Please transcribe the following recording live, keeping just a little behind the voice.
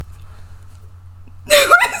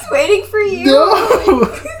waiting for you. No!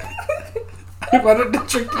 I wanted to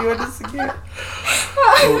trick you into singing it.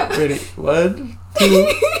 Oh, ready? 1,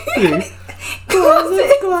 2, 3.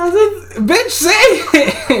 Closets. Bitch,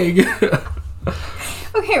 sing!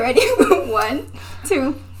 Okay, ready? 1,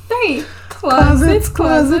 2, 3. Closets.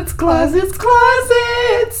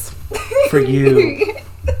 For you.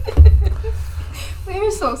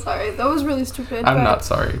 We're so sorry. That was really stupid. I'm not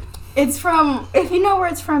sorry. It's from, if you know where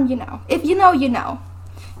it's from, you know. If you know, you know.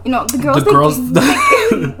 You know, the girls the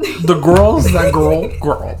girls that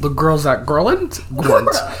girlent.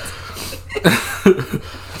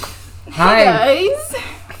 Hi. Guys.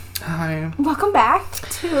 Hi. Welcome back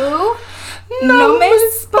to No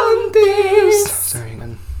Miss Buntis. Sorry, hang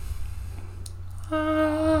on.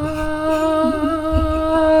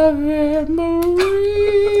 Ave Maria.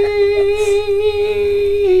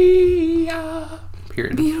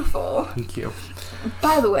 Period. Beautiful. Thank you.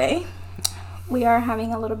 By the way, we are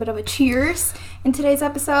having a little bit of a cheers in today's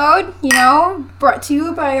episode, you know, brought to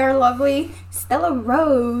you by our lovely Stella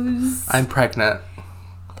Rose. I'm pregnant.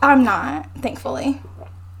 I'm not, thankfully.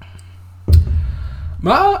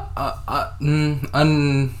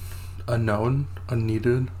 Unknown?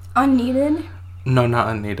 Unneeded? Unneeded? No, not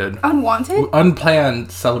unneeded. Unwanted?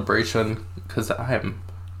 Unplanned celebration, because I'm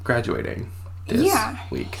graduating this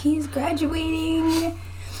week. He's graduating.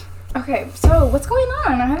 Okay, so what's going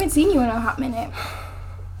on? I haven't seen you in a hot minute.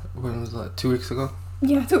 When was that? 2 weeks ago?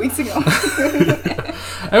 Yeah, 2 weeks ago.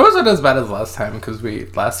 It wasn't as bad as last time, because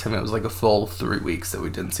last time it was like a full 3 weeks that we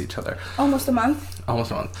didn't see each other. Almost a month?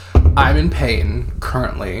 Almost a month. I'm in pain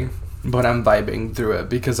currently, but I'm vibing through it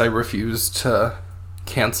because I refuse to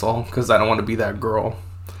cancel because I don't want to be that girl.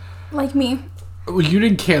 Like me. Well, you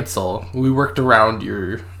didn't cancel. We worked around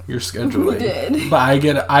your scheduling. We did. But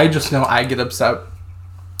I just know I get upset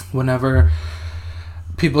whenever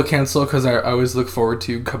people cancel because I always look forward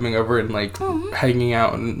to coming over and like hanging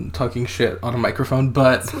out and talking shit on a microphone.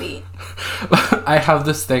 But sweet. I have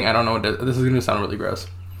this thing. I don't know what it is. This is going to sound really gross.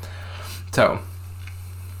 So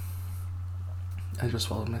I just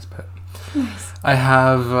swallowed my spit. Nice. I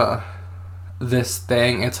have this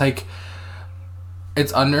thing. It's like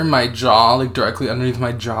it's under my jaw, like directly underneath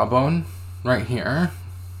my jawbone, right here.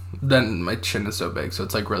 Then my chin is so big, so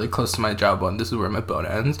it's like really close to my jawbone. This is where my bone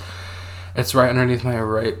ends. It's right underneath my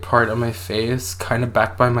right part of my face, kind of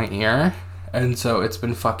back by my ear, and so it's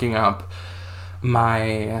been fucking up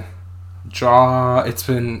my jaw. It's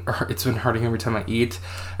been hurting every time I eat,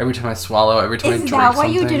 every time I swallow, every time I drink something. Is that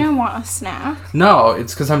why you didn't want a snack? No,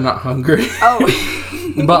 it's because I'm not hungry. Oh.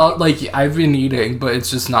 But like I've been eating, but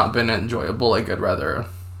it's just not been enjoyable. Like I'd rather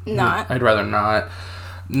not.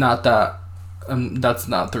 Not that. That's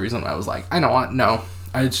not the reason I was like, I don't want. No,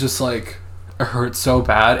 it's just like it hurts so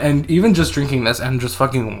bad, and even just drinking this and just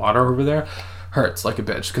fucking water over there hurts like a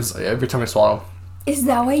bitch because every time I swallow. Is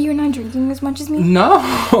that why you're not drinking as much as me? No,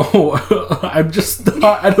 I'm just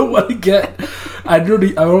not, I don't want to get. I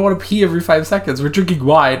don't want to pee every 5 seconds. We're drinking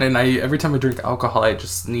wine, and every time I drink alcohol, I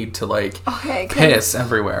just need to like piss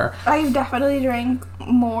everywhere. I've definitely drank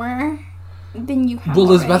more than you have. Well,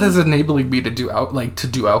 Elizabeth is enabling me to do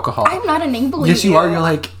alcohol. I'm not enabling. Yes, you are. You're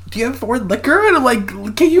like, do you have foreign liquor? And I'm like,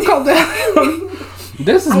 can you calm down?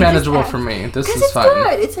 This is manageable for me. This is fine. It's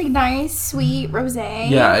good. It's like nice, sweet rosé.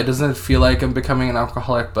 Yeah, it doesn't feel like I'm becoming an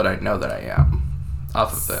alcoholic, but I know that I am.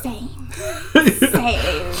 Off of it. Same.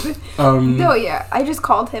 No, yeah. I just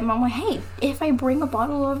called him. I'm like, hey, if I bring a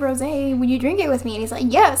bottle of rosé, will you drink it with me? And he's like,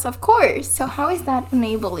 yes, of course. So how is that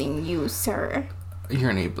enabling you, sir? You're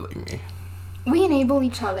enabling me. We enable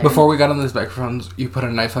each other. Before we got on this microphone, you put a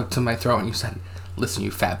knife up to my throat and you said, listen, you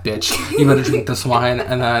fat bitch. You better drink this wine.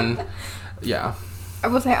 And then, yeah. I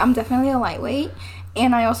will say I'm definitely a lightweight,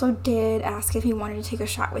 and I also did ask if he wanted to take a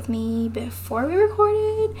shot with me before we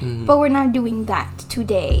recorded, but we're not doing that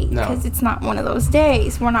today because it's not one of those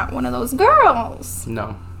days. We're not one of those girls.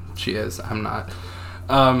 No, she is. I'm not.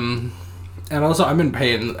 And also I'm in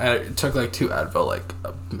pain. I took like 2 Advil like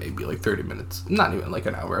maybe like 30 minutes, not even like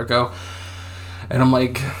an hour ago, and I'm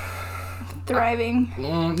like thriving.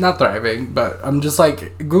 Not thriving, but I'm just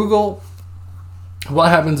like Google. What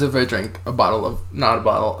happens if I drink a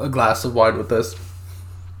glass of wine with this?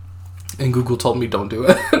 And Google told me don't do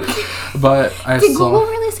it. But Did Google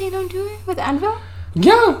really say don't do it with Advil?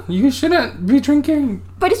 Yeah, you shouldn't be drinking.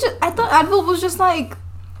 But it's just, I thought Advil was just like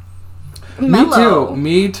mellow.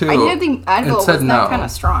 Me too. I didn't think Advil was that kind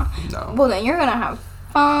of strong. No. Well, then you're gonna have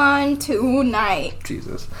fun tonight.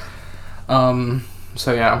 Jesus.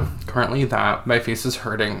 So yeah, currently that my face is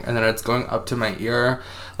hurting, and then it's going up to my ear,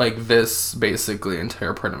 like this basically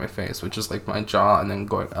entire part of my face, which is like my jaw, and then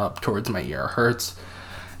going up towards my ear hurts,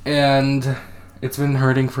 and It's been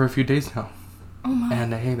hurting for a few days now. Oh my.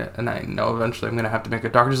 And I hate it. And I know eventually I'm going to have to make a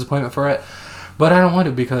doctor's appointment for it. But I don't want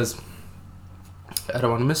to because I don't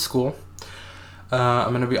want to miss school. I'm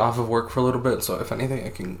going to be off of work for a little bit. So if anything, I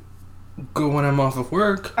can go when I'm off of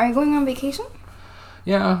work. Are you going on vacation?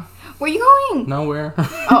 Yeah. Where are you going? Nowhere.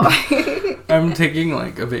 Oh. I'm taking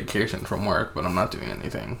like a vacation from work, but I'm not doing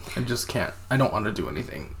anything. I just can't. I don't want to do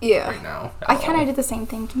anything right now. I kind of did the same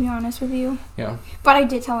thing, to be honest with you. Yeah. But I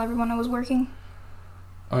did tell everyone I was working.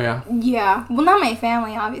 Oh, yeah? Yeah. Well, not my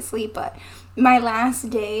family, obviously, but my last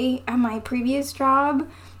day at my previous job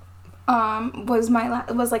was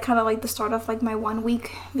like kind of like the start of like my 1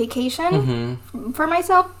 week vacation for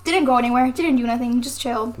myself. Didn't go anywhere. Didn't do nothing. Just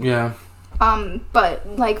chilled. Yeah.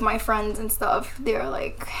 But like my friends and stuff, they were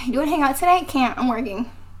like, "You want to hang out today?" Can't. I'm working.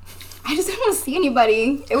 I just didn't want to see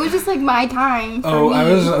anybody. It was just like my time. For me.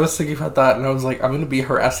 I was thinking about that, and I was like, I'm gonna be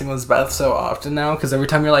harassing Elizabeth so often now because every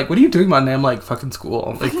time you're like, "What are you doing Monday?" I'm like, "Fucking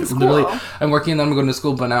school." Like literally, I'm working and then I'm going to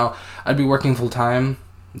school. But now I'd be working full time,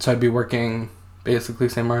 so I'd be working basically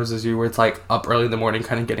same hours as you, where it's like up early in the morning,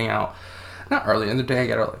 kind of getting out. Not early in the day. I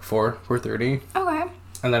get out like 4:30. Okay.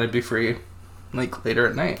 And then I'd be free, like later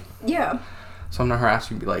at night. Yeah. So I'm not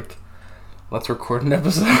harassing. Be like, let's record an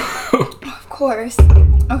episode. Of course.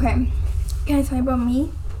 Okay. Can I tell you about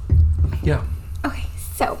me? Yeah. Okay,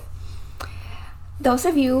 so those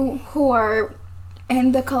of you who are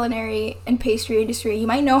in the culinary and pastry industry, you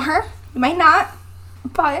might know her, you might not,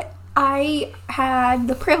 but I had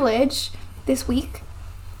the privilege this week,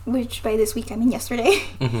 which by this week I mean yesterday,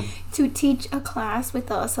 to teach a class with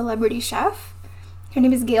a celebrity chef. Her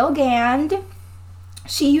name is Gail Gand.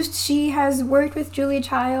 She has worked with Julia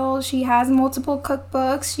Child. She has multiple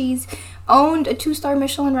cookbooks. She's owned a 2-star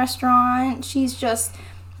Michelin restaurant. She's just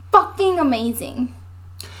fucking amazing.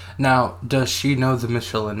 Now, does she know the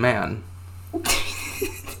Michelin Man?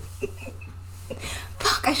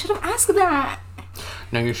 Fuck, I should have asked that.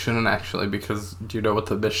 No, you shouldn't actually, because do you know what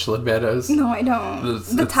the Michelin Man is? No, I don't.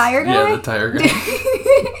 The tire guy? Yeah, the tire guy.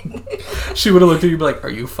 She would have looked at you and be like, "Are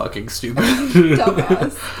you fucking stupid?"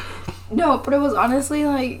 Dumbass. No, but it was honestly,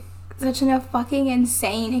 like, such a fucking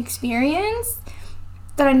insane experience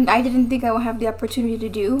that I didn't think I would have the opportunity to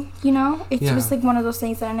do, you know? It's just, like, one of those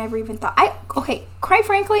things that I never even thought. Okay, quite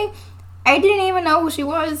frankly, I didn't even know who she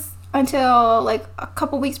was until, like, a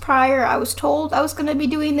couple weeks prior. I was told I was going to be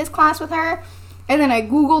doing this class with her, and then I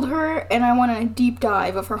Googled her, and I went on a deep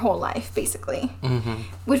dive of her whole life, basically.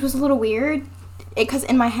 Which was a little weird, because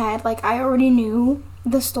in my head, like, I already knew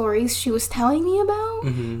the stories she was telling me about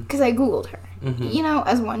because I Googled her, you know,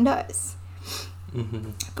 as one does.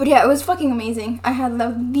 But yeah, it was fucking amazing. I had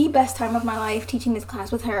the best time of my life teaching this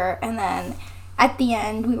class with her, and then at the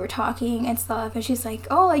end we were talking and stuff, and she's like,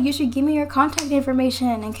 "Oh, like, you should give me your contact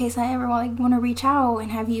information in case I ever want to reach out and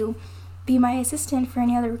have you be my assistant for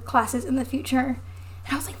any other classes in the future."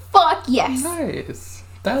 And I was like, "Fuck yes." Nice.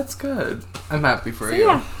 That's good. I'm happy for you.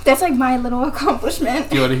 Yeah, that's like my little accomplishment.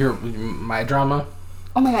 Do you want to hear my drama?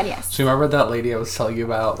 Oh my god, yes. So you remember that lady I was telling you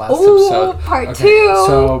about last episode? Part 2.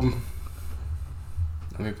 So,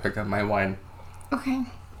 let me pick up my wine. Okay.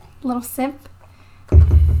 A little sip.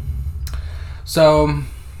 So,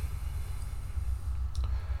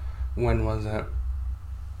 when was it?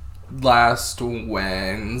 Last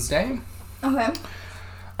Wednesday. Okay.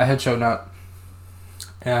 I had shown up.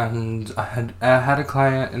 And I had a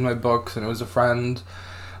client in my books, and it was a friend,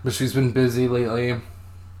 but she's been busy lately.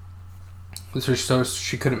 So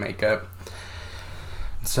she couldn't make it.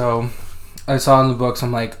 So I saw in the books,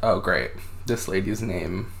 I'm like, oh great, this lady's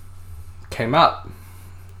name came up.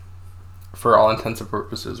 For all intents and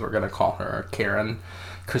purposes, we're gonna call her Karen,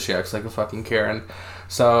 because she acts like a fucking Karen.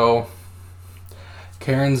 So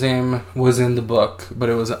Karen's name was in the book, but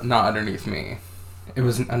it was not underneath me. It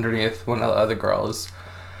was underneath one of the other girls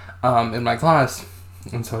in my class.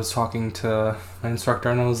 And so I was talking to my instructor,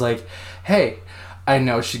 and I was like, "Hey, I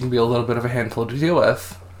know she can be a little bit of a handful to deal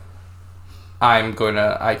with.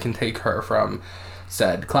 I can take her from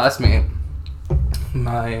said classmate."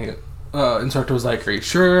 My instructor was like, "Are you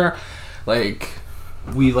sure? Like,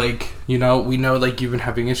 we know like you've been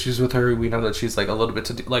having issues with her. We know that she's like a little bit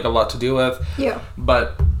a lot to deal with. Yeah.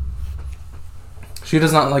 But she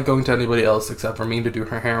does not like going to anybody else except for me to do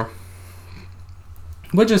her hair,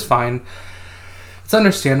 which is fine. It's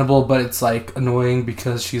understandable, but it's like annoying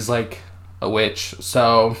because she's like a witch,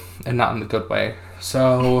 so, and not in the good way.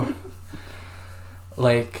 So,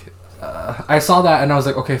 like, I saw that and I was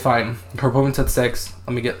like, okay, fine. Her appointment's at 6.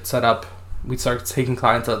 Let me get set up. We start taking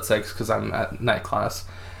clients at 6 because I'm at night class.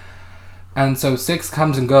 And so 6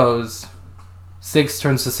 comes and goes. 6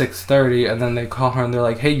 turns to 6:30, and then they call her and they're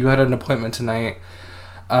like, "Hey, you had an appointment tonight.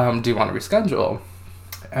 do you want to reschedule?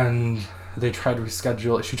 And they tried to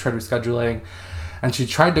reschedule. She tried rescheduling, and she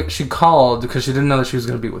called because she didn't know that she was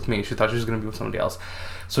going to be with me. She thought she was going to be with somebody else.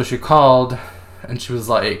 So she called, and she was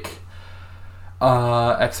like,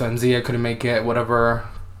 X, Y, and Z, I couldn't make it, whatever,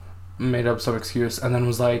 made up some excuse, and then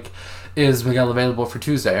was like, is Miguel available for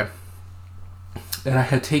Tuesday? And I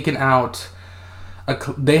had taken out,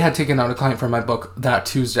 they had taken out a client from my book that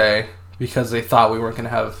Tuesday because they thought we weren't going to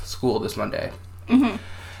have school this Monday. Mm-hmm.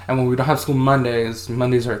 And when we don't have school Mondays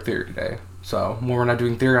are theory day. So when we're not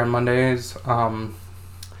doing theory on Mondays,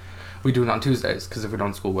 we do it on Tuesdays, because if we don't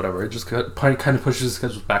have school, whatever, it just kind of pushes the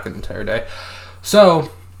schedule back an entire day. So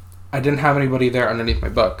I didn't have anybody there underneath my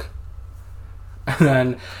book. And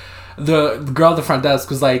then the girl at the front desk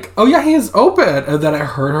was like, oh yeah, he is open. And then I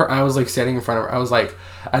heard her, I was like standing in front of her. I was like,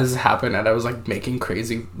 as this happened, and I was like making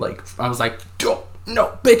crazy, like, I was like,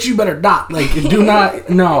 no, bitch, you better not. Like, do not,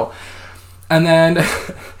 no. And then,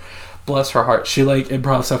 bless her heart, she like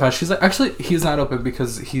improv so fast. She's like, actually, he's not open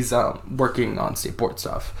because he's working on state board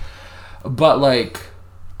stuff. But like,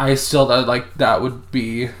 I still, like, that would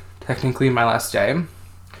be technically my last day.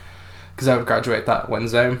 Because I would graduate that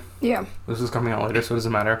Wednesday. Yeah. This is coming out later, so it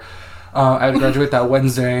doesn't matter. I would graduate that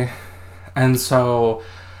Wednesday. And so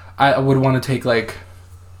I would want to take, like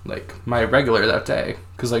my regular that day.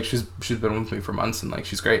 Because, like, she's been with me for months, and, like,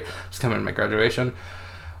 she's great. She's coming to my graduation.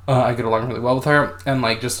 I get along really well with her. And,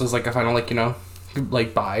 like, just as, like, a final, like, you know,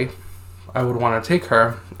 like, bye, I would want to take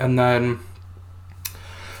her. And then,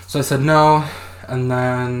 so I said no. And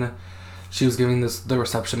then she was giving the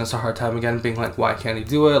receptionist a hard time again, being like, why can't he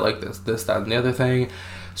do it? Like, this, that, and the other thing.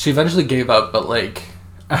 She eventually gave up, but, like,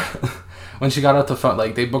 when she got off the phone,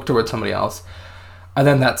 like, they booked her with somebody else. And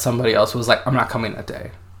then that somebody else was like, I'm not coming that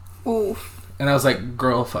day. Oof. And I was like,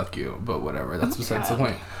 girl, fuck you. But whatever, that's besides the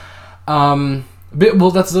point.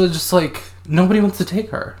 Well, that's just, like, nobody wants to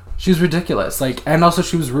take her. She's ridiculous. Like, and also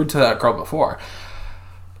she was rude to that girl before.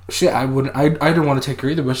 Shit, I didn't want to take her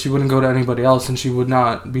either, but she wouldn't go to anybody else, and she would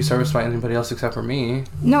not be serviced by anybody else except for me.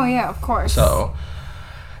 No, yeah, of course. So,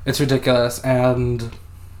 it's ridiculous, and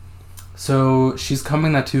so she's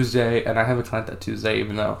coming that Tuesday, and I have a client that Tuesday,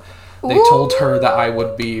 even though they told her that I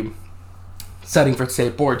would be setting for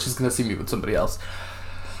state board. She's going to see me with somebody else.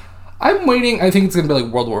 I'm waiting. I think it's going to be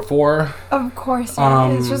like World War IV. Of course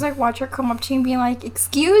it's just like, watch her come up to you and be like,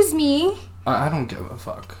 excuse me. I don't give a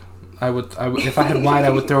fuck. I would if I had wine, I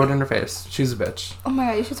would throw it in her face. She's a bitch. Oh my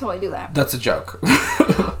god, you should totally do that. That's a joke.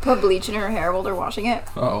 Put bleach in her hair while they're washing it.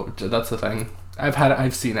 Oh, that's the thing.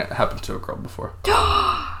 I've seen it happen to a girl before.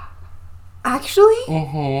 Actually?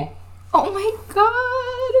 Uh-huh. Oh my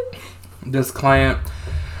god.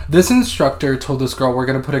 This instructor told this girl, we're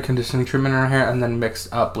going to put a conditioning treatment in her hair and then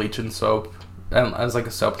mix up bleach and soap and as like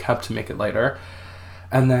a soap cap to make it lighter.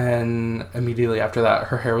 And then immediately after that,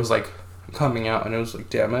 her hair was like coming out and it was like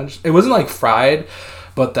damaged. It wasn't like fried,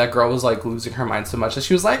 but that girl was like losing her mind so much that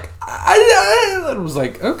she was like, I was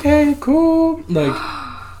like, okay, cool. Like,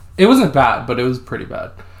 it wasn't bad, but it was pretty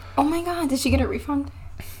bad. Oh my god, did she get a refund?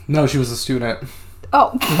 No, she was a student.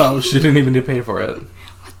 Oh. No, she didn't even get paid for it.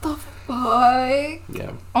 What the fuck?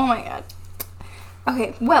 Yeah. Oh my god.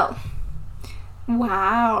 Okay, well.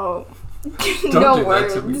 Wow. Don't do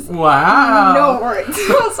words. That to me. Wow. No words.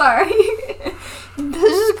 I'm sorry.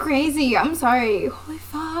 This is crazy. I'm sorry. Holy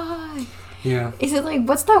fuck. Yeah. Is it like,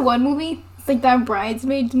 what's that one movie? It's like that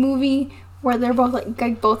Bridesmaids movie where they're both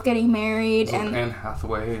like both getting married, and Anne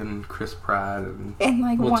Hathaway and Chris Pratt and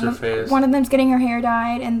like one of them's getting her hair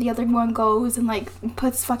dyed, and the other one goes and like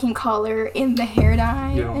puts fucking color in the hair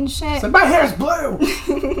dye and shit. So my hair's blue.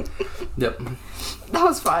 Yep. That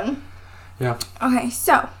was fun. Yeah. Okay,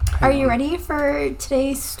 so are you ready for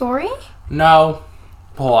today's story? No.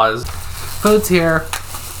 Pause. Food's here.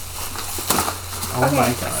 Oh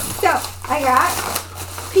my god. So I got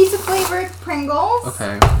pizza flavored Pringles.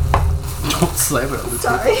 Okay. Don't slam it on the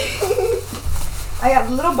Sorry. I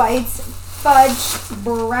got Little Bites fudge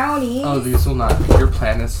brownies. Oh, these will not. Your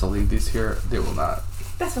plan is to leave these here. They will not.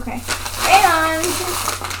 That's okay. And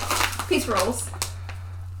pizza rolls.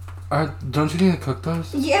 Don't you need to cook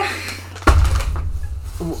those? Yeah.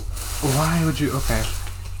 Why would you? Okay.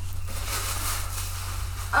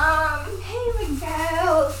 Hey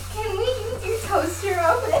Miguel, can we use your toaster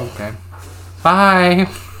oven? Okay. Bye.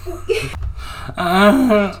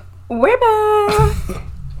 We're back.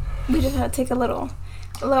 We just had to take a little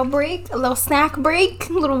break, a little snack break,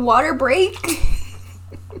 a little water break.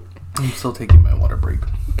 I'm still taking my water break.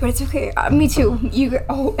 But it's okay. Me too.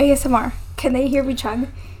 ASMR. Can they hear me chug?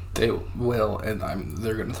 They will, and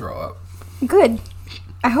they're gonna throw up. Good.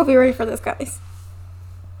 I hope you're ready for this, guys.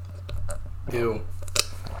 Ew.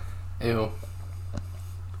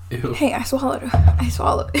 Ew. Hey, I swallowed.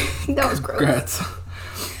 That was gross. Congrats.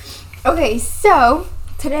 Okay, so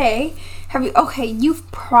today,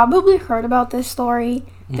 you've probably heard about this story.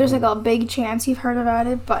 There's like a big chance you've heard about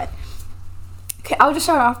it, but okay, I'll just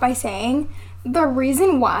start off by saying the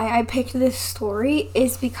reason why I picked this story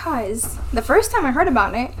is because the first time I heard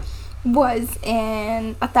about it was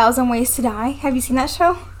in 1,000 Ways to Die. Have you seen that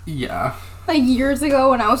show? Yeah. Like years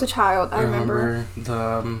ago when I was a child, I remember.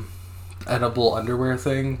 The edible underwear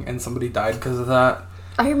thing, and somebody died because of that.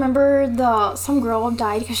 I remember some girl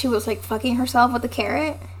died because she was like fucking herself with a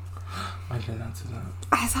carrot. I did not see that.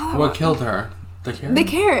 I saw that. What killed her? The carrot? The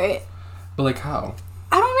carrot. But like how?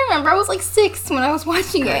 I don't remember. I was like 6 when I was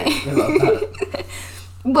watching it. I love that.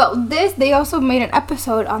 Well, they also made an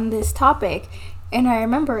episode on this topic, and I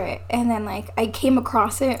remember it. And then like I came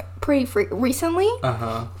across it pretty recently. And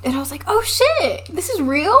I was like, oh shit, this is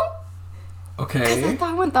real? Okay. Because I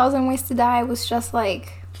thought 1,000 Ways to Die was just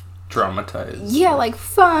like dramatized. Yeah, like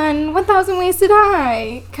fun, 1,000 Ways to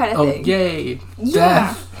Die kind of thing. Oh, yay.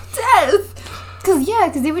 Yeah. Death.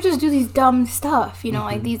 Because they would just do these dumb stuff, you know,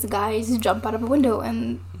 like these guys jump out of a window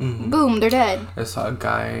and boom, they're dead. I saw a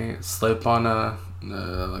guy slip on a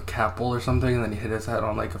capel or something, and then he hit his head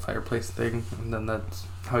on like a fireplace thing, and then that's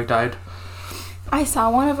how he died. I saw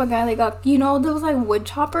one of a guy that got, you know, those like wood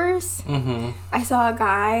choppers. I saw a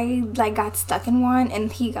guy like got stuck in one,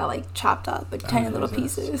 and he got like chopped up like tiny little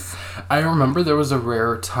pieces. I remember there was a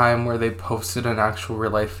rare time where they posted an actual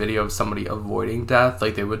real life video of somebody avoiding death.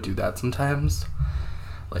 Like they would do that sometimes.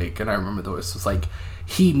 Like, and I remember the voice was like,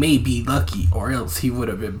 he may be lucky, or else he would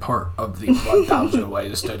have been part of the 1,000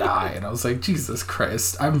 Ways to Die. And I was like, Jesus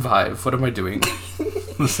Christ, I'm Vive. What am I doing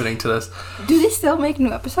listening to this? Do they still make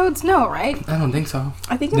new episodes? No, right? I don't think so.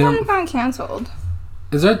 I think it might have gotten canceled.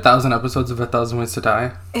 Is there 1,000 episodes of 1,000 Ways to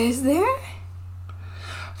Die? Is there?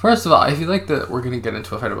 First of all, I feel like that we're going to get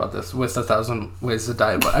into a fight about this with 1,000 Ways to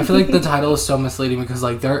Die, but I feel like the title is so misleading because,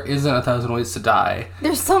 like, there isn't 1,000 ways to die.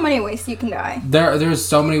 There's so many ways you can die. There's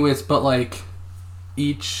so many ways, but, like,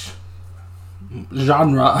 each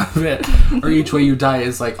genre of it, or each way you die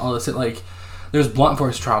is, like, all this, like, there's blunt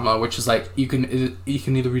force trauma, which is, like, you can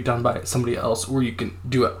either be done by somebody else or you can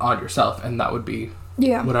do it on yourself, and that would be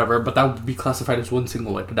whatever, but that would be classified as one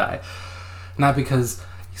single way to die. Not because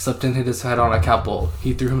he slipped and hit his head on a couple.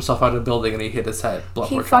 He threw himself out of a building and he hit his head.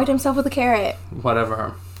 He fucked himself with a carrot.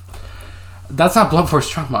 Whatever. That's not blunt force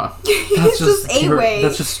trauma. That's just a way.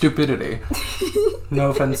 That's just stupidity.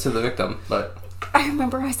 No offense to the victim, but I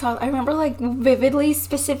remember like vividly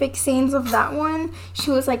specific scenes of that one.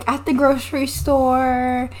 She was like at the grocery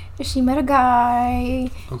store. She met a guy,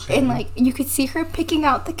 and like you could see her picking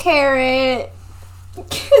out the carrot.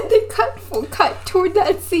 They cut toward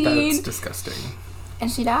that scene. That's disgusting. And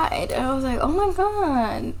she died. And I was like, oh my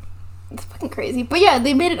god. It's fucking crazy. But yeah,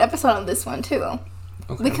 they made an episode on this one too.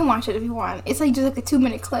 Okay. We can watch it if you want. It's like just like a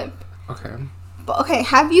 2-minute clip. Okay. But okay,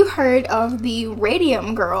 have you heard of the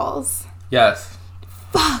Radium girls? Yes.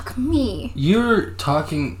 Fuck me. You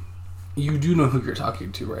do know who you're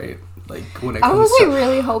talking to, right? Like when it comes I was like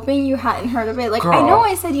really hoping you hadn't heard of it. Like girl. I know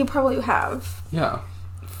I said you probably have. Yeah.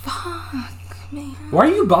 Fuck. Man. Why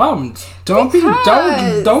are you bummed? Don't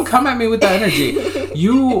come at me with that energy.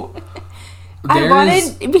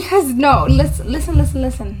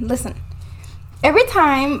 Listen. Every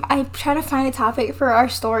time I try to find a topic for our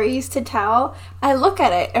stories to tell, I look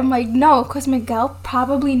at it and I'm like, no, because Miguel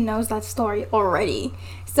probably knows that story already.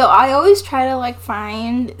 So I always try to like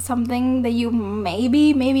find something that you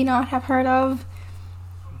maybe not have heard of,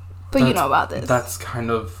 but you know about this. That's kind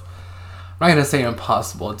of, I'm not gonna say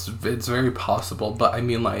impossible. It's very possible, but I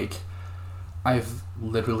mean, like, I've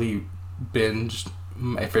literally binged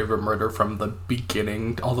My Favorite Murder from the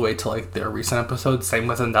beginning all the way to like their recent episodes. Same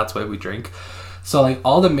with And That's Why We Drink. So like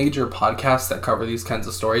all the major podcasts that cover these kinds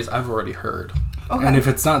of stories, I've already heard. Okay. And if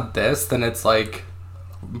it's not this, then it's like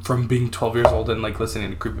from being 12 years old and like listening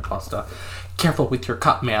to creepypasta. Careful with your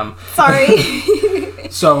cup, ma'am. Sorry.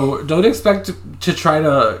 So don't expect to try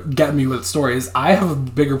to get me with stories. I have a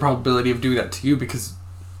bigger probability of doing that to you because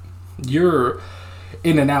you're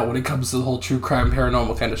in and out when it comes to the whole true crime,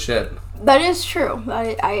 paranormal kind of shit. That is true.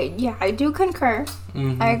 I do concur.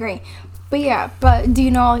 Mm-hmm. I agree. But do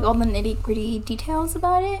you know like all the nitty gritty details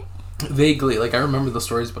about it? Vaguely, like I remember the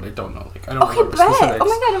stories, but I don't know. Like I don't remember bet. Specifics. Oh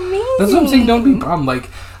my god, amazing! That's what I'm saying. Don't be bummed. Like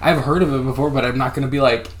I've heard of it before, but I'm not gonna be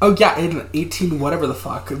like, oh yeah, in 18 whatever the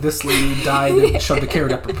fuck, this lady died and shoved a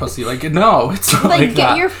carrot up her pussy. Like no, it's not like that.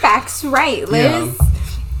 Get your facts right, Liz.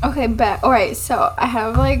 Yeah. Okay, bet. All right, so I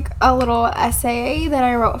have like a little essay that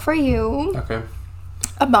I wrote for you. Okay.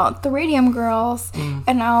 about the Radium girls,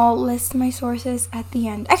 and I'll list my sources at the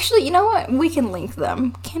end. Actually, you know what? We can link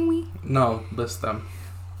them. Can we? No, list them.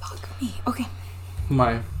 Fuck me. Okay.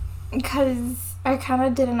 Why? Because I kind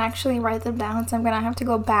of didn't actually write them down, so I'm gonna have to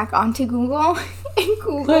go back onto Google and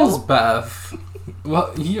Google. Elizabeth.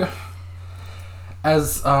 Well, yeah.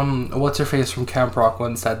 As what's her face from Camp Rock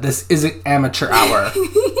once said, this isn't amateur hour.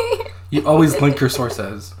 You always link your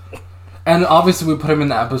sources, and obviously we put them in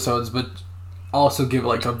the episodes, but also give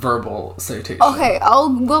like a verbal citation. Okay,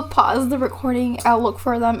 we'll pause the recording. I'll look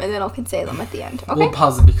for them, and then I can say them at the end. Okay. We'll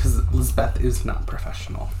pause it because Elizabeth is not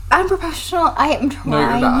professional. I'm professional. I am trying. No,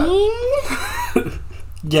 you're not.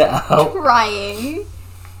 Yeah. Trying.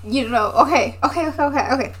 You know. Okay.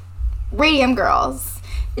 Radium girls.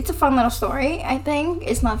 It's a fun little story, I think.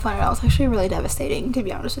 It's not fun at all. It's actually really devastating, to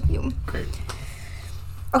be honest with you. Great.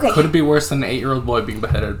 Okay. Could it be worse than an 8-year-old boy being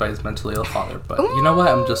beheaded by his mentally ill father? But you know what?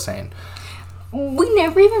 I'm just saying. We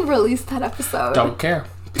never even released that episode. Don't care.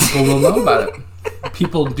 People will know about it.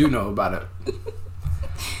 People do know about it.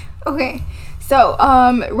 Okay. So,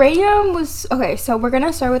 radium was... Okay, so we're going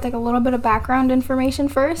to start with, like, a little bit of background information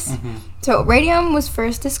first. Mm-hmm. So, radium was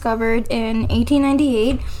first discovered in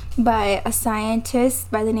 1898 by a scientist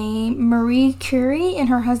by the name Marie Curie and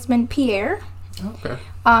her husband Pierre. Okay.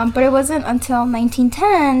 But it wasn't until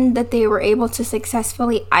 1910 that they were able to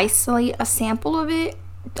successfully isolate a sample of it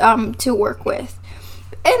to work with.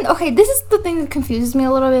 And, okay, this is the thing that confuses me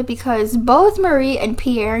a little bit because both Marie and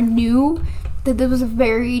Pierre knew that this was a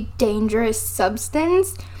very dangerous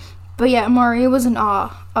substance, but yeah, Marie was in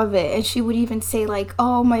awe of it, and she would even say, like,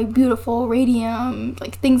 oh, my beautiful radium,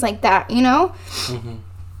 like, things like that, you know? Mm-hmm.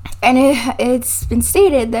 And it's been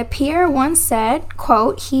stated that Pierre once said,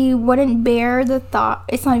 quote, he wouldn't bear the thought,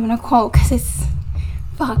 it's not even a quote, because it's,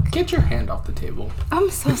 fuck. Get your hand off the table.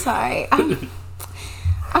 I'm so sorry. I'm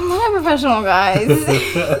not a professional, guys.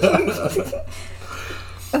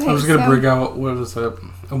 Okay, I was going to bring out, what was that?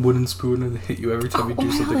 A wooden spoon and hit you every time you do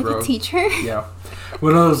something like wrong. Like a teacher? Yeah.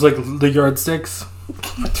 One of those, like, the yardsticks.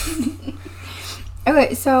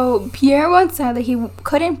 Okay, so Pierre once said that he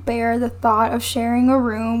couldn't bear the thought of sharing a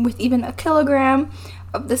room with even a kilogram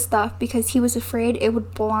of the stuff because he was afraid it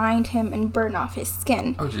would blind him and burn off his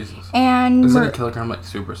skin. Oh, Jesus. And isn't a kilogram, like,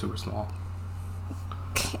 super, super small?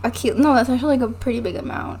 No, that's actually, like, a pretty big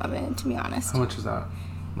amount of it, to be honest. How much is that?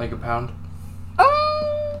 Like a pound?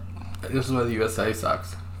 This is why the USA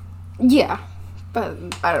sucks. Yeah, but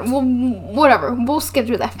I don't. Well, whatever. We'll skip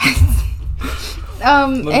through that fact. Let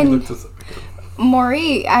me and look this up again.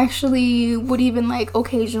 Maury actually would even like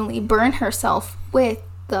occasionally burn herself with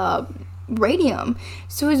the radium.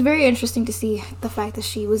 So it was very interesting to see the fact that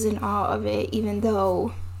she was in awe of it, even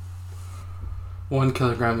though 1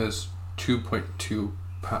 kilogram is 2.2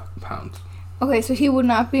 pounds. Okay, so he would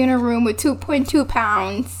not be in a room with 2.2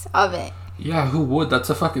 pounds of it. Yeah, who would? That's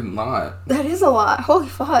a fucking lot. That is a lot. Holy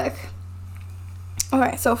fuck.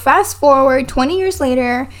 Alright, so fast forward 20 years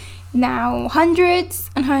later, now hundreds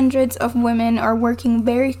and hundreds of women are working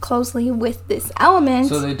very closely with this element.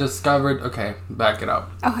 So they discovered... Okay, back it up.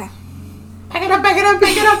 Okay. Back it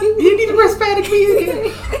up. You need to Hispanic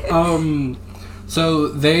me. So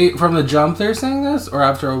they, from the jump, they're saying this? Or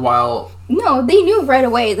after a while... No, they knew right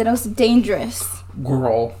away that it was dangerous.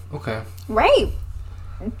 Girl. Okay. Right.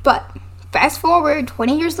 But... fast forward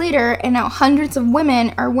 20 years later, and now hundreds of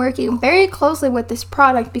women are working very closely with this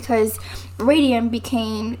product because radium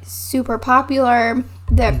became super popular,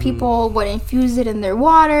 that people would infuse it in their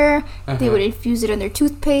water, they would infuse it in their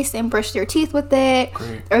toothpaste and brush their teeth with it.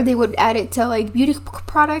 Great. Or they would add it to like beauty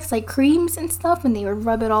products like creams and stuff, and they would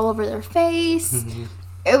rub it all over their face.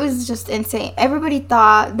 It was just insane. Everybody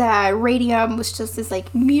thought that radium was just this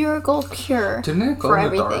like miracle cure for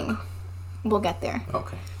everything. Dark? We'll get there.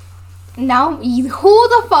 Okay. Now, who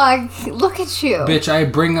the fuck? Look at you. Bitch, I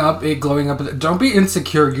bring up it glowing up. Don't be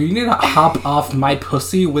insecure. You need to hop off my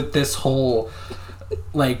pussy with this whole,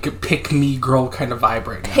 like, pick-me girl kind of vibe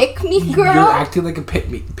right now. Pick-me girl? You're acting like a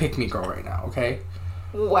pick-me girl right now, okay?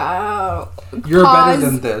 Wow. You're better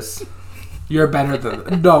than this. You're better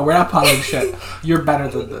than... No, we're not pausing shit. You're better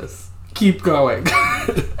than this. Keep going.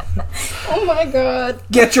 Oh my god.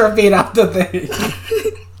 Get your feet off the thing.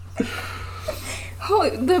 Oh,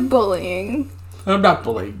 the bullying. I'm not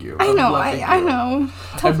bullying you. I know.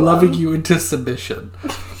 Tough I'm loving you into submission.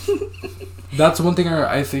 That's one thing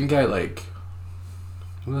I think I like.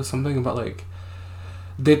 There's something about like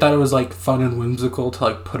they thought it was like fun and whimsical to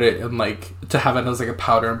like put it in like to have it as like a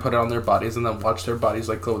powder and put it on their bodies and then watch their bodies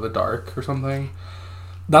like glow in the dark or something.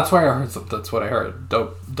 That's why I heard. That's what I heard.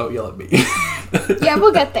 Don't yell at me. Yeah,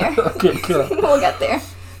 we'll get there. Okay, good. We'll get there.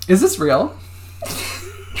 Is this real?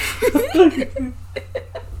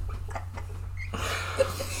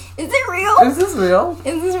 real? Is this real?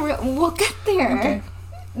 Is this real? We'll get there. Okay.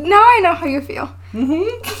 Now I know how you feel.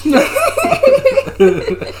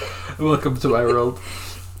 Welcome to my world.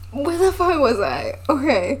 Where the fuck was I?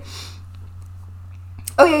 Okay.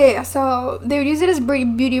 Oh, yeah. So, they would use it as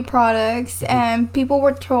beauty products, and people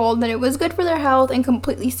were told that it was good for their health and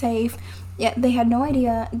completely safe, yet they had no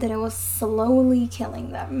idea that it was slowly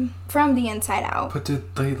killing them from the inside out. But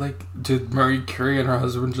did Marie Curie and her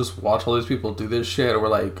husband just watch all these people do this shit, or were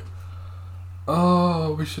like,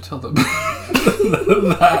 oh, we should tell them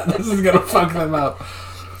that this is gonna fuck them up?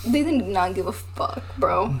 They did not give a fuck,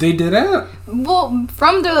 bro. They didn't? Well,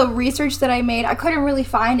 from the research that I made, I couldn't really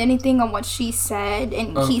find anything on what she said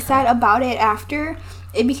and he said about it after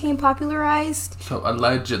it became popularized. So,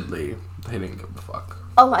 allegedly, they didn't give a fuck.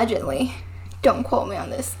 Allegedly. Don't quote me on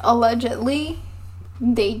this. Allegedly,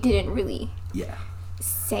 they didn't really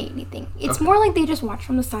say anything. It's more like they just watched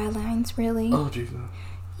from the sidelines, really. Oh, Jesus.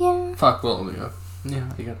 Yeah. Fuck, well, yeah,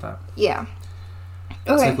 you get that. Yeah.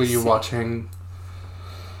 Okay, it's like when you're watching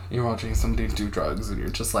somebody do drugs and you're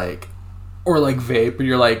just like, or like vape, and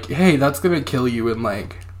you're like, hey, that's gonna kill you in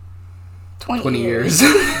like 20 years.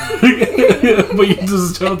 But you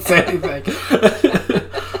just don't say anything.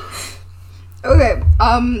 Okay,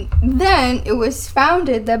 then it was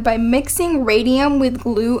founded that by mixing radium with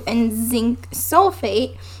glue and zinc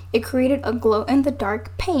sulfate, it created a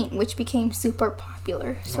glow-in-the-dark paint, which became super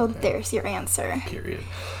popular. So there's your answer. Period.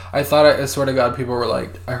 I swear to God, people were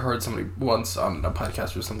like, I heard somebody once on a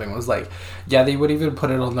podcast or something was like, yeah, they would even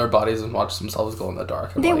put it on their bodies and watch themselves glow in the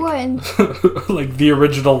dark. They would. Like the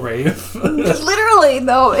original rave. Literally,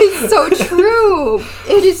 though. It's so true.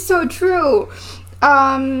 It is so true.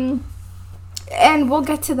 And we'll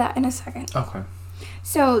get to that in a second. Okay.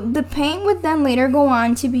 So, the paint would then later go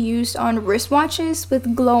on to be used on wristwatches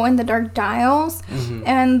with glow-in-the-dark dials. Mm-hmm.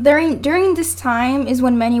 And during this time is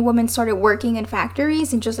when many women started working in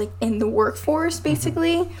factories and just, like, in the workforce,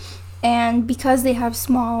 basically. Mm-hmm. And because they have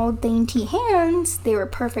small, dainty hands, they were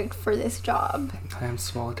perfect for this job. I have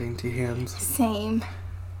small, dainty hands. Same.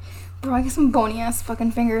 Bro, I got some bony-ass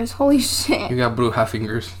fucking fingers. Holy shit. You got blue half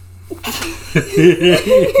fingers.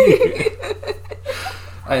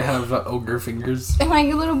 I have ogre fingers. And I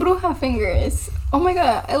get little bruja fingers. Oh my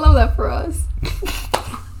god, I love that for us.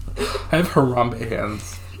 I have Harambe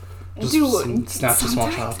hands. Just snatch a small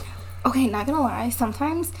child. Okay, not gonna lie.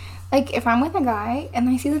 Sometimes, like, if I'm with a guy and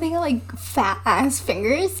I see that they got, like, fat-ass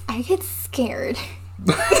fingers, I get scared.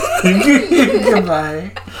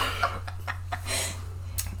 Goodbye.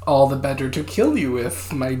 All the better to kill you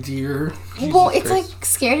with, my dear. Jesus well, it's Christ. like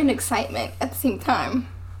scared and excitement at the same time.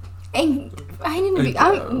 And I didn't be.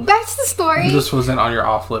 Back to the story. This wasn't on your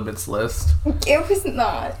off limits list. It was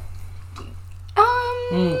not.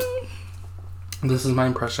 This is my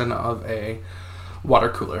impression of a water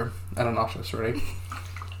cooler at an office. Ready?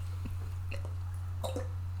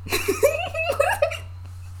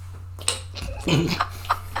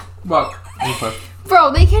 Well, okay.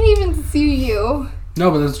 Bro, they can't even see you. No,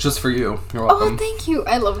 but it's just for you. You're welcome. Oh, thank you.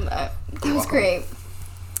 I love that. That was great.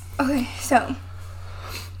 Okay, so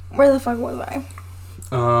where the fuck was I?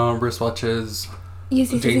 Wristwatches.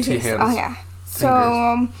 Dainty hands. Oh yeah.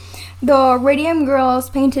 So the Radium girls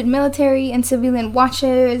painted military and civilian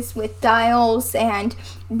watches with dials, and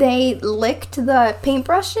they licked the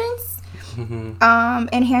paintbrushes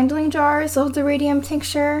and handling jars of the radium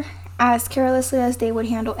tincture as carelessly as they would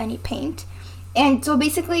handle any paint. And so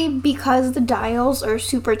basically, because the dials are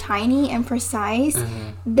super tiny and precise,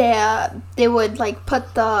 they would like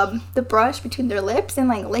put the brush between their lips and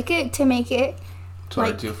like lick it to make it. That's what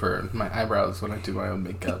I do for my eyebrows when I do my own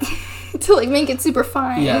makeup. To like make it super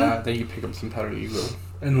fine. Yeah, then you pick up some powder, you go,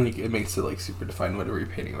 and like it makes it like super defined whatever you're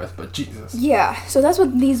painting with. But Jesus. Yeah, so that's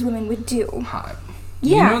what these women would do. Hot.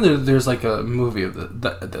 Yeah. You know there's like a movie of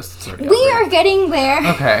this that's already We are getting there.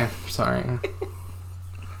 Okay, sorry.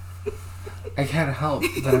 I can't help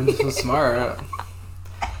that I'm so smart.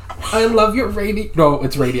 I love your radium. No,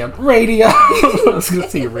 it's radium. Radium! I was gonna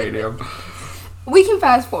say radium. We can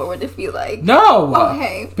fast forward if you like. No!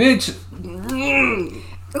 Okay. Bitch.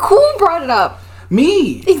 Who brought it up?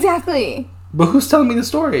 Me! Exactly. But who's telling me the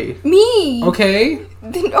story? Me! Okay.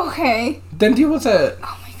 Okay. Then deal with it.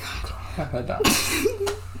 Oh my god.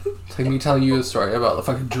 It's like me telling you a story about the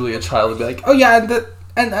fucking Julia Child and be like, oh yeah,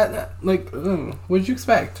 and that, like, what did you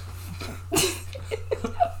expect?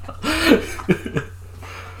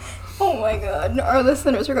 Oh my god, our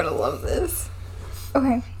listeners are gonna love this.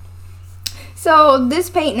 Okay, so this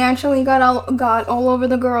paint naturally got all over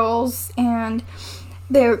the girls, and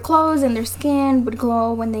their clothes and their skin would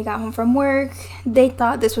glow when they got home from work. They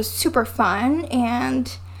thought this was super fun,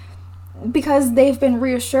 and because they've been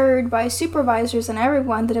reassured by supervisors and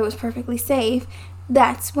everyone that it was perfectly safe,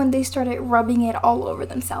 that's when they started rubbing it all over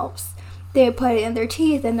themselves. They would put it in their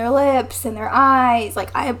teeth, in their lips, in their eyes,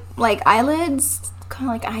 like eyelids, kind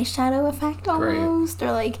of like eyeshadow effect almost. Great.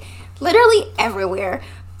 Or like literally everywhere.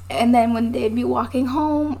 And then when they'd be walking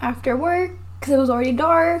home after work, because it was already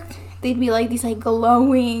dark, they'd be like these like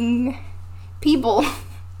glowing people.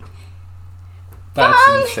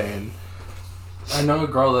 That's insane. I know a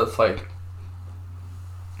girl that's like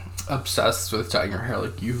obsessed with dyeing her hair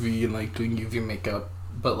like UV and like doing UV makeup,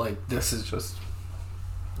 but like this is just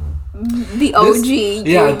the OG.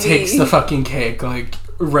 Yeah, it takes the fucking cake. Like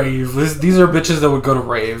rave. These are bitches that would go to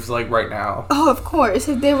raves like right now. Oh, of course,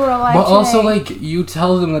 if they were alive. But today. Also, like you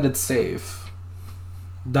tell them that it's safe.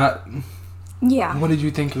 That. Yeah. What did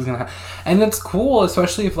you think was gonna happen? And it's cool,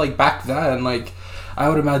 especially if like back then, like I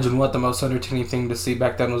would imagine what the most entertaining thing to see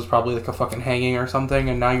back then was probably like a fucking hanging or something.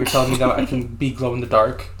 And now you're telling me that I can be glow in the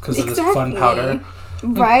dark because of this fun powder.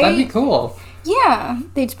 Right. That'd be cool. Yeah,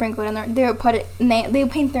 they'd sprinkle it in their. They would put it. They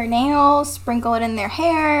would paint their nails, sprinkle it in their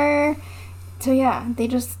hair. So yeah, they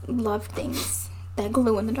just love things that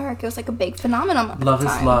glow in the dark. It was like a big phenomenon. Love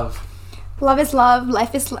is love. Love is love.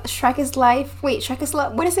 Life is Shrek is life. Wait, Shrek is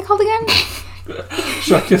love. What is it called again?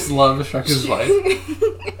 Shrek is love. Shrek is life.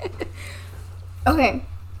 Okay,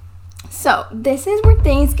 so this is where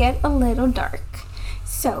things get a little dark.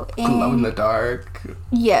 So glow in the dark.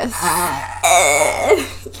 Yes.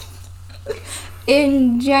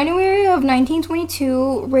 In January of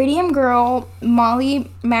 1922, Radium girl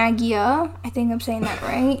Molly Maggia, I think I'm saying that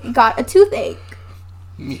right, got a toothache.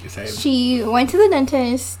 She went to the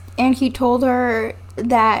dentist and he told her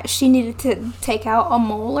that she needed to take out a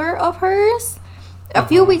molar of hers. A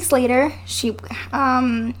few weeks later, she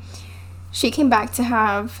came back to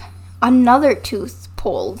have another tooth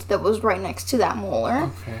pulled that was right next to that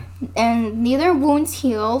molar. Okay. And neither wounds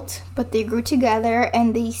healed, but they grew together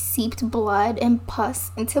and they seeped blood and pus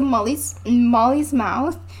into Molly's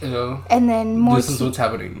mouth. Ew. And then this is what's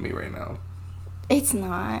happening to me right now. It's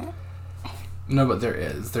not. No, but there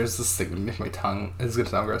is. There's this thing underneath my tongue. It's gonna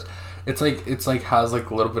sound gross. It's like has like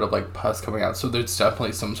a little bit of like pus coming out. So there's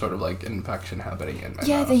definitely some sort of like infection happening in my mouth.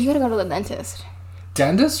 Yeah, then you gotta go to the dentist.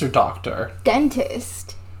 Dentist or doctor?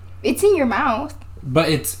 Dentist. It's in your mouth. But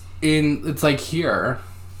it's like here.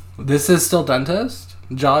 This is still dentist?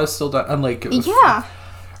 Jaw is still dentist? I'm like... Yeah.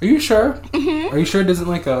 Are you sure? Mm-hmm. Are you sure it isn't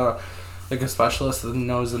like a specialist, the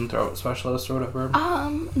nose and throat specialist or whatever?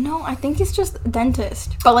 No, I think it's just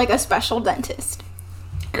dentist. But like a special dentist.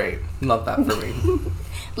 Great. Love that for me.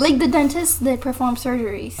 Like the dentist that performs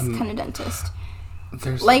surgeries kind of dentist.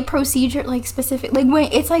 There's... Like procedure, like specific... Like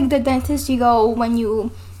when it's like the dentist you go when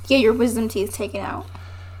you get your wisdom teeth taken out.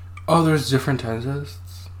 Oh, there's different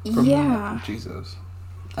dentists? Yeah. Jesus.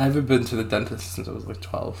 I haven't been to the dentist since I was like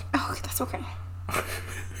 12. Oh, that's okay.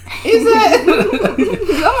 Is it?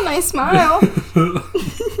 You have a nice smile.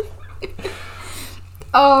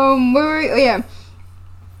 Yeah.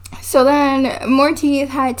 So then more teeth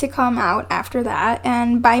had to come out after that.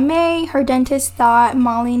 And by May, her dentist thought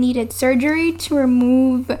Molly needed surgery to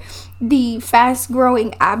remove the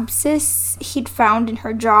fast-growing abscess he'd found in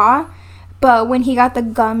her jaw. But when he got the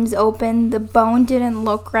gums open, the bone didn't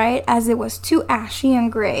look right as it was too ashy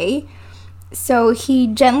and gray. So he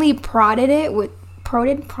gently prodded it with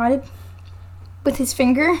his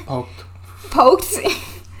finger. Poked.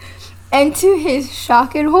 And to his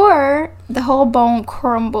shock and horror, the whole bone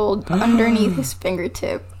crumbled underneath his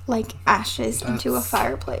fingertip like ashes into a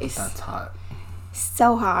fireplace. That's hot.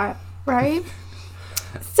 So hot, right?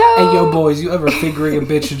 So, hey, yo, boys, you ever fingering a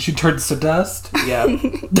bitch and she turns to dust? Yeah.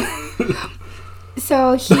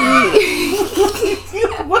 So he...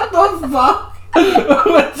 What the fuck?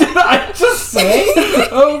 What did I just say?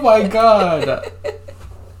 Oh my god.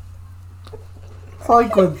 It's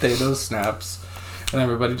like when Thanos snaps and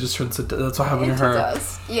everybody just turns to dust. That's what happened to her.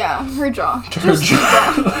 Does. Yeah, her jaw. Her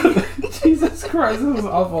jaw. Jesus Christ, this is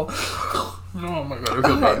awful. Oh my god, I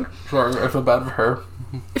feel bad. Sorry, I feel bad for her.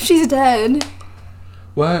 She's dead.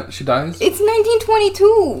 What? She dies? It's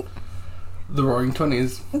 1922. The Roaring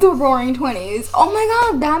 20s. The Roaring 20s. Oh my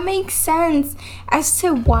god, that makes sense as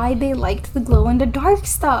to why they liked the glow-in-the-dark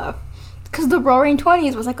stuff. Because the Roaring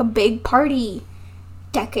 20s was like a big party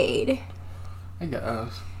decade. I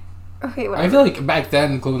guess. Okay, whatever. I feel like back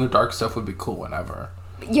then, glow-in-the-dark stuff would be cool whenever.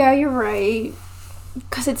 Yeah, you're right.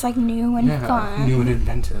 Because it's like new and fun. New and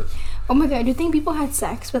inventive. Oh my god, do you think people had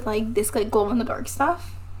sex with like this like glow-in-the-dark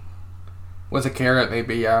stuff? With a carrot,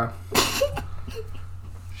 maybe, yeah.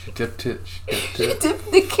 She dipped it. She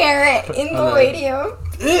dipped the carrot in the radium.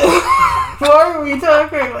 Why are we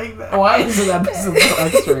talking like that? Why is it episode so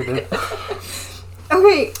X-rated?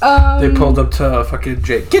 Okay, They pulled up to fucking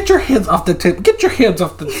Jake. Get your hands off the tube. Get your hands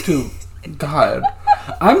off the tube. God.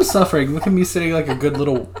 I'm suffering. Look at me sitting like a good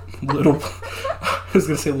little I was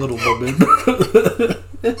gonna say little woman.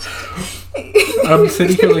 I'm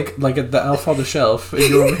sitting here like at the elf on the shelf, and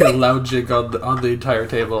you're over here lounging on the entire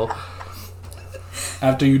table.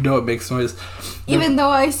 After you know it makes noise. Even though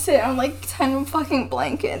I sit on like 10 fucking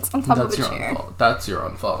blankets on top of a chair. That's your own fault. That's your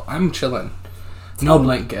own fault. I'm chilling. No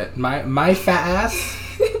blanket. My fat ass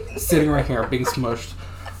sitting right here being smushed.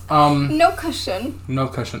 No cushion. No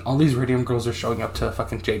cushion. All these Radium girls are showing up to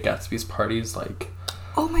fucking Jay Gatsby's parties like,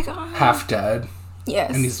 oh my god, half dead.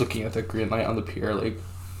 Yes. And he's looking at the green light on the pier like,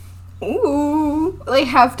 ooh, like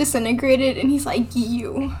half disintegrated, and he's like,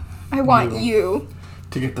 I want you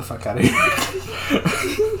to get the fuck out of here.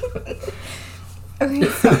 Okay,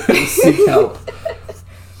 so seek help.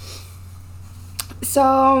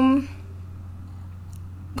 So,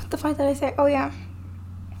 what the fuck did I say? Oh yeah.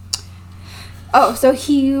 Oh, so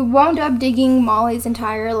he wound up digging Molly's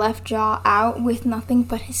entire left jaw out with nothing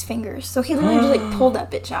but his fingers. So he literally just like pulled that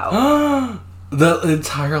bitch out. The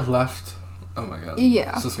entire left. Oh my god.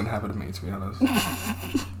 Yeah. This is gonna happen to me, to be honest.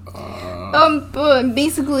 But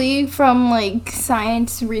basically, from like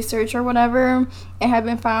science research or whatever, it had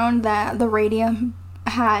been found that the radium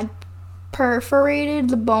had perforated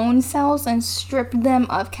the bone cells and stripped them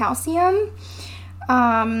of calcium.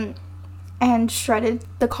 And shredded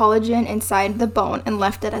the collagen inside the bone and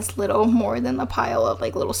left it as little more than a pile of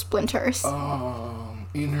like little splinters. Oh,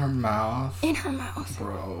 in her mouth. In her mouth.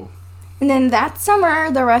 Bro. And then that summer,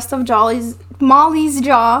 the rest of Molly's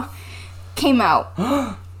jaw came out.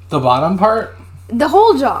 The bottom part? The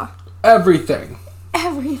whole jaw. Everything.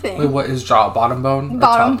 Everything. Wait, what is jaw? Bottom bone?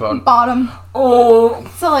 Bottom. Or top bone? Bottom. Oh.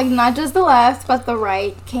 So like not just the left, but the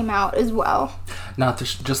right came out as well. Not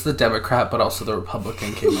just the Democrat, but also the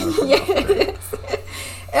Republican came out of her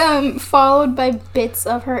yes. Followed by bits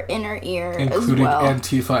of her inner ear including as well.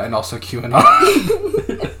 Antifa and also QAnon.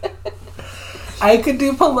 I could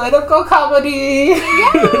do political comedy.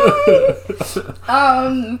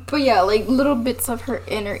 But yeah, like little bits of her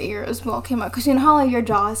inner ear as well came out. Cause you know how like your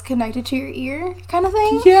jaw is connected to your ear, kind of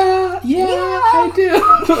thing. Yeah, I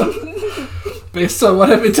do. Based on what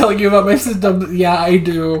I've been telling you about my system, yeah, I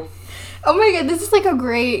do. Oh my god, this is like a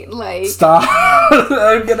great like. Stop!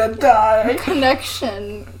 I'm gonna die.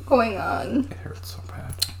 Connection going on. It hurts so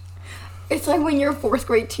bad. It's like when your 4th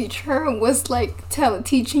grade teacher was like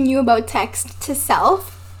teaching you about text to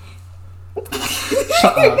self.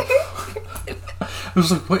 Shut up. I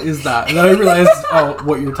was like, what is that? And then I realized,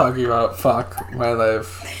 what you're talking about. Fuck my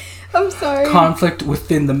life. I'm sorry. Conflict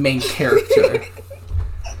within the main character.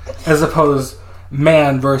 As opposed,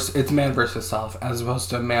 man versus self, as opposed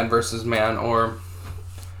to man versus man, or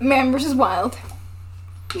man versus wild.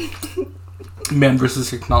 Man versus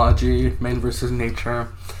technology, man versus nature,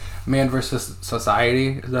 man versus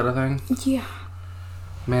society. Is that a thing? Yeah.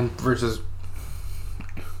 Man versus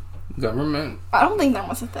government. I don't think that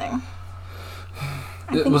was a thing.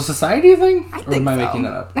 Was society a thing? Or am I making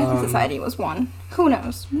that up? I think society was one. Who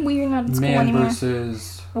knows? We're not at school man anymore.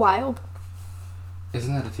 Versus wild.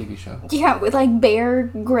 Isn't that a TV show? Yeah, with like Bear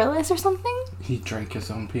Grylls or something. He drank his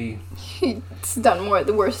own pee. He's done more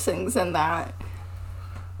the worst things than that.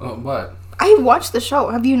 Oh, what? I watched the show.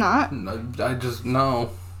 Have you not? No, I just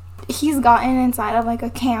know. He's gotten inside of like a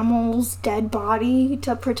camel's dead body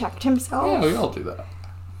to protect himself. Yeah, we all do that.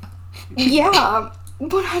 Yeah,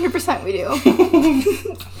 100% we do.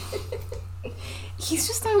 He's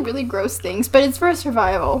just done really gross things, but it's for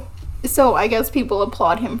survival. So I guess people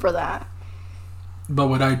applaud him for that. But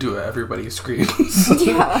when I do it, everybody screams.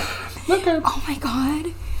 Yeah. Okay. Oh my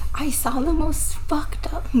god. I saw the most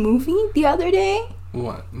fucked up movie the other day.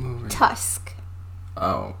 What movie? Tusk.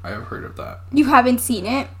 Oh, I've heard of that. You haven't seen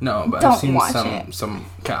it? No, but Don't I've seen watch some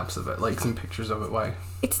caps of it, like some pictures of it. Why?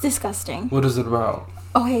 It's disgusting. What is it about?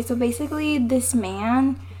 Okay, so basically this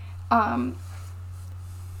man,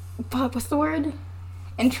 what's the word?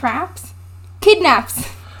 Entraps? Kidnaps.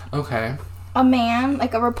 Okay. A man,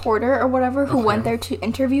 like a reporter or whatever, who went there to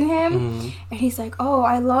interview him. Mm-hmm. And he's like, oh,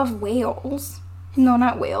 I love whales. No,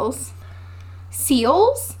 not whales.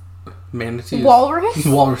 Seals? Manatees? Walrus?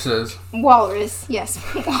 Walruses. Walrus, yes.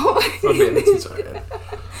 Manatees are good.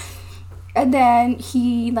 And then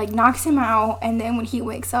he, like, knocks him out, and then when he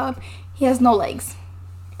wakes up, he has no legs.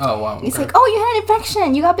 Oh, wow. He's like, oh, you had an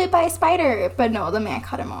infection. You got bit by a spider. But no, the man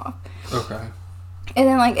cut him off. Okay. And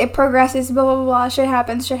then, like, it progresses, blah, blah, blah, shit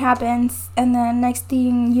happens. And then next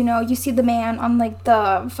thing you know, you see the man on, like,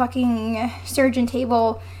 the fucking surgeon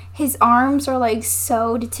table. His arms are, like,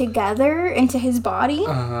 sewed together into his body.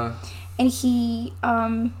 Uh-huh. And he,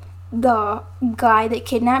 the guy that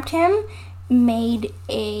kidnapped him made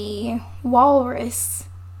a walrus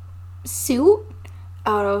suit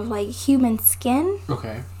out of, like, human skin.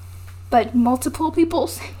 Okay. But multiple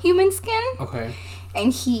people's human skin. Okay.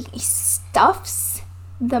 And he stuffs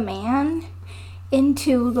the man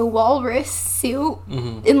into the walrus suit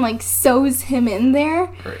and, like, sews him in there.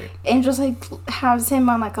 Great. And just, like, has him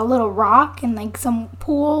on, like, a little rock and, like, some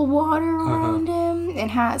pool water around him.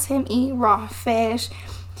 And has him eat raw fish.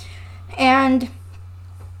 And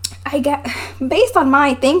based on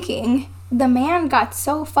my thinking, the man got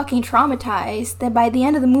so fucking traumatized that by the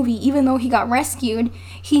end of the movie, even though he got rescued,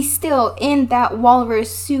 he's still in that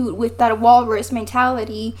walrus suit with that walrus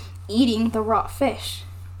mentality, eating the raw fish.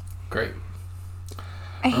 Great.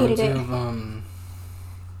 I hated it.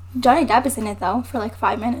 Johnny Depp is in it, though, for like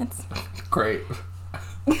 5 minutes. Great.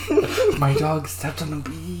 My dog stepped on a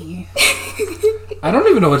bee. I don't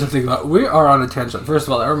even know what to think about. We are on a tangent. First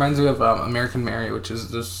of all, that reminds me of American Mary, which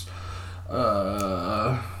is this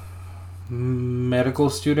medical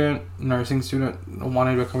student, nursing student,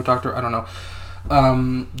 wanting to become a doctor. I don't know.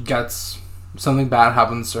 Gets something bad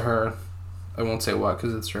happens to her. I won't say what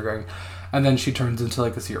because it's triggering. And then she turns into,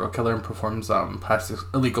 like, a serial killer and performs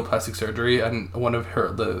illegal plastic surgery. And one of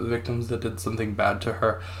the victims that did something bad to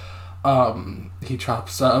her, she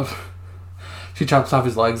chops off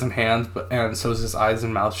his legs and hands, and sews his eyes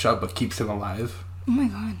and mouth shut, but keeps him alive. Oh my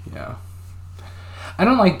god. Yeah. I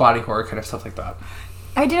don't like body horror kind of stuff like that.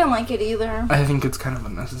 I didn't like it either. I think it's kind of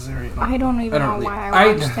unnecessary. I don't know why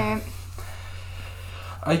I watched it.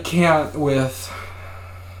 I can't with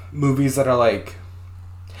movies that are like,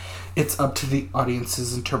 it's up to the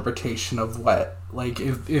audience's interpretation of what. Like,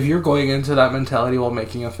 if you're going into that mentality while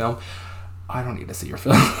making a film, I don't need to see your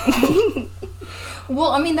film.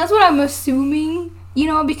 Well, I mean, that's what I'm assuming, you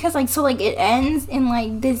know, because, like, so, like, it ends in,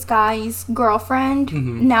 like, this guy's girlfriend,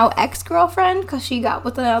 now ex-girlfriend, because she got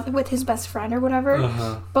with his best friend or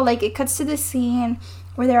whatever. But, like, it cuts to this scene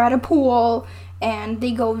where they're at a pool, and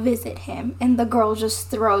they go visit him, and the girl just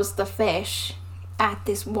throws the fish at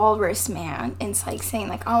this walrus man, and it's, like, saying,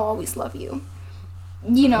 like, I'll always love you.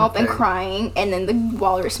 You know, and crying, and then the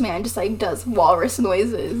walrus man just, like, does walrus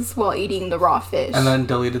noises while eating the raw fish. And then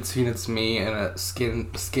deleted scene, it's me in a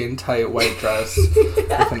skin-tight white dress with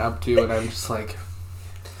an updo, and I'm just like...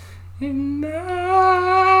 And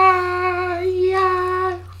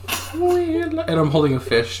I'm holding a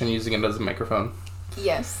fish and using it as a microphone.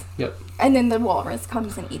 Yes. Yep. And then the walrus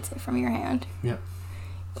comes and eats it from your hand. Yep.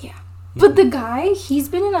 Yeah. But the guy, he's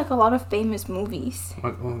been in, like, a lot of famous movies.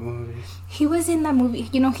 What movies? He was in that movie,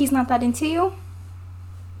 you know, He's Not That Into You?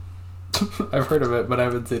 I've heard of it, but I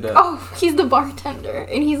haven't seen it. Oh, he's the bartender,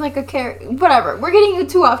 and he's, like, a character. Whatever, we're getting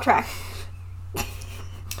too off track.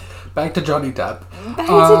 Back to Johnny Depp. Back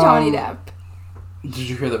to Johnny Depp. Did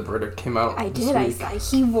you hear the verdict came out? I did,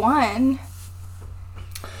 he won.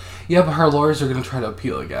 Yeah, but her lawyers are going to try to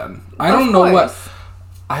appeal again. I don't know what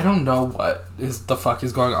the fuck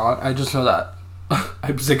is going on. I just know that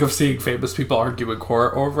I'm sick of seeing famous people argue in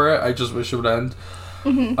court over it. I just wish it would end.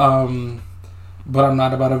 But I'm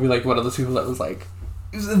not about to be like one of those people that was like,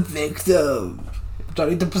 he's a victim.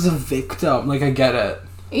 Johnny Depp was a victim. Like, I get it.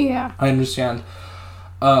 Yeah. I understand.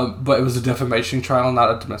 But it was a defamation trial,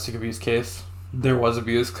 not a domestic abuse case. There was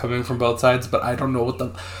abuse coming from both sides, but I don't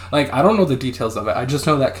know I don't know the details of it. I just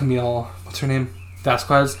know that Camille, what's her name?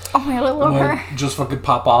 Vasquez. Oh, I love her. Just fucking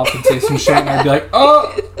pop off and say some shit, and I'd be like,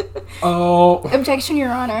 oh. Objection,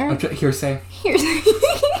 Your Honor. Hearsay.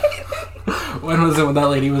 When was it when that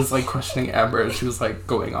lady was, like, questioning Amber and she was, like,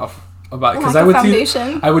 going off about it? Because I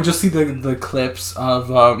would just see the clips of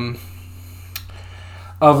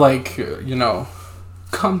like, you know,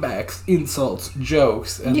 comebacks, insults,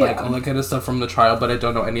 jokes, and like all that kind of stuff from the trial, but I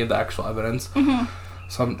don't know any of the actual evidence.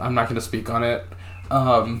 So I'm not going to speak on it.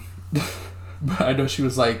 But I know she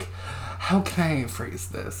was like, how can I phrase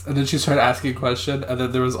this? And then she started asking a question, and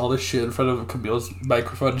then there was all this shit in front of Camille's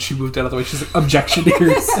microphone, and she moved out of the way. She's like, objection to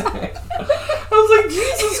hearsay. I was like,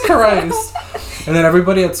 Jesus Christ. And then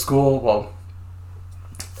everybody at school,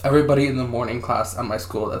 everybody in the morning class at my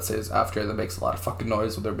school that stays after, that makes a lot of fucking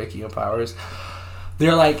noise when they're making up hours,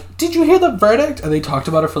 they're like, did you hear the verdict? And they talked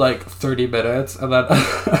about it for like 30 minutes, and then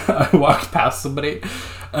I walked past somebody,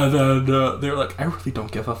 and then they were like, I really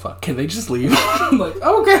don't give a fuck. Can they just leave? I'm like,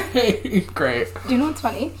 okay, great. Do you know what's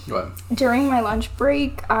funny? What? During my lunch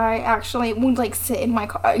break, I actually would, like, sit in my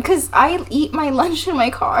car, because I eat my lunch in my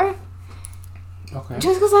car. Okay.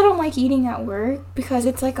 Just because I don't like eating at work, because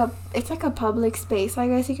it's like a public space, I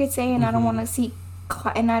guess you could say, and I don't want to see,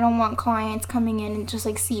 and I don't want clients coming in and just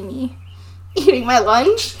like see me eating my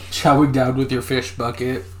lunch. Chowing down with your fish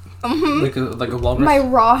bucket. Mm-hmm. Like a walrus. My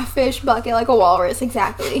raw fish bucket, like a walrus,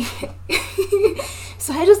 exactly.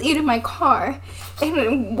 So I just eat in my car,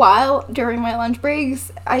 and during my lunch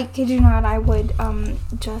breaks, I kid you not, I would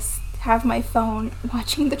just have my phone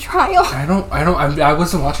watching the trial. I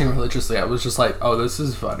wasn't watching religiously. I was just like, oh, this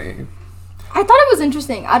is funny. I thought it was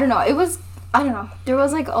interesting. I don't know. There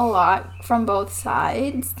was like a lot from both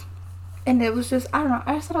sides, and it was just, I don't know.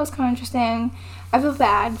 I just thought it was kind of interesting. I feel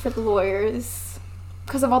bad for the lawyers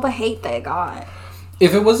because of all the hate they got.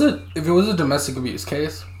 If it was a domestic abuse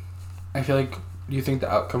case, I feel like, do you think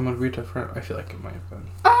the outcome would be different? I feel like it might have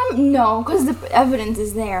been. No, because the evidence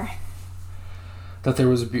is there. That there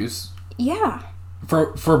was abuse? Yeah.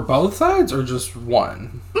 For both sides or just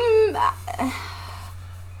one?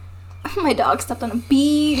 My dog stepped on a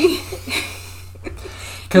bee.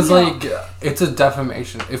 Because like, it's a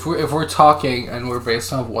defamation. If we're talking and we're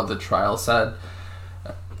based on what the trial said,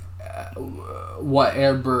 what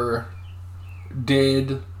Amber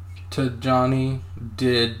did to Johnny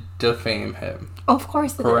did defame him. Of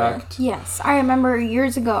course it correct? Did. Yes. I remember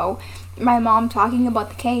years ago my mom talking about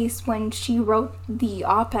the case when she wrote the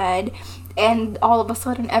op-ed, and all of a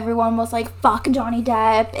sudden everyone was like, fuck Johnny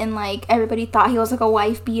Depp, and like everybody thought he was like a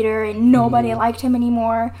wife beater and nobody liked him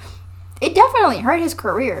anymore. It definitely hurt his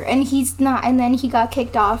career, and then he got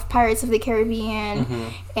kicked off Pirates of the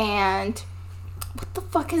Caribbean, and what the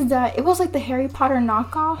fuck is that? It was like the Harry Potter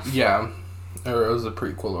knockoff. Yeah. Or it was a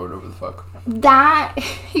prequel or whatever the fuck. That,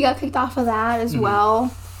 he got kicked off of that as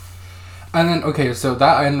well. And then, okay, so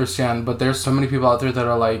that I understand, but there's so many people out there that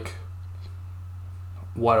are like,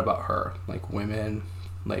 what about her? Like, women,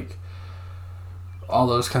 like, all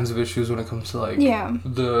those kinds of issues when it comes to, like,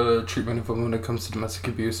 the treatment of women when it comes to domestic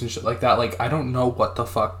abuse and shit like that. Like, I don't know what the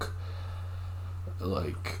fuck,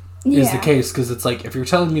 like, is the case, because it's like, if you're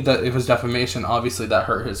telling me that it was defamation, obviously that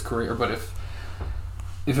hurt his career, but if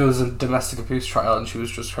it was a domestic abuse trial and she was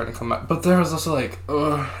just trying to come out, but there was also, like,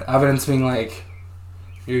 evidence being like,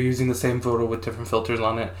 you're using the same photo with different filters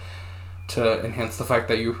on it to enhance the fact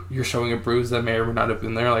that you're showing a bruise that may or may not have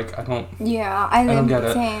been there. Like, I don't get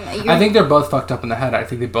it. I think they're both fucked up in the head. I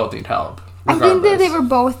think they both need help. Regardless. I think that they were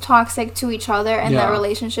both toxic to each other, and that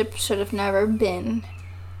relationship should have never been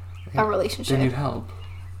a relationship. They need help.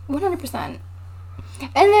 100%.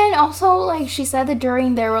 And then also, like, she said that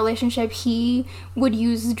during their relationship, he would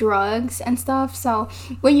use drugs and stuff. So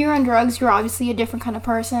when you're on drugs, you're obviously a different kind of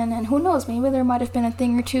person. And who knows, maybe there might have been a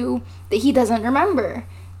thing or two that he doesn't remember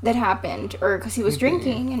that happened. Or because he was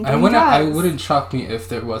drinking and doing drugs. It wouldn't shock me if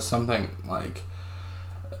there was something, like,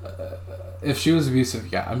 if she was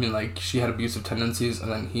abusive, I mean, like, she had abusive tendencies.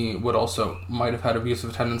 And then he might have had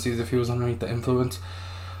abusive tendencies if he was underneath the influence.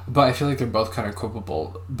 But I feel like they're both kind of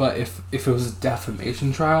culpable. But if it was a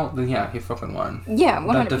defamation trial, then he fucking won. Yeah,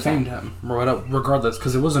 100%. That defamed him, regardless,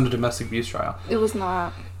 because it wasn't a domestic abuse trial. It was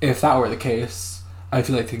not. If that were the case, I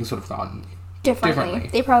feel like things would have gone differently.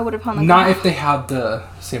 They probably would have gone like not if they had the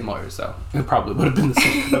same lawyers, though. It probably would have been the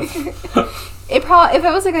same. If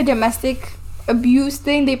it was like a domestic abuse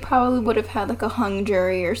thing, they probably would have had like a hung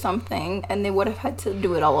jury or something, and they would have had to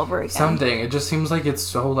do it all over again. Something. It just seems like it's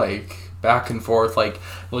so, like, back and forth, like,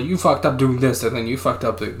 well, you fucked up doing this, and then you fucked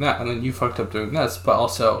up doing that, and then you fucked up doing this, but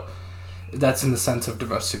also that's in the sense of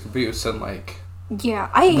domestic abuse, and, like,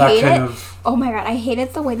 I hate it. Oh my god, I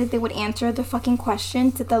hated the way that they would answer the fucking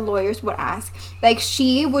questions that the lawyers would ask. Like,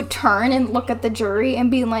 she would turn and look at the jury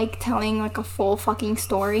and be, like, telling, like, a full fucking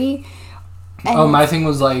story. And my thing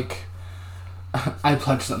was, like, I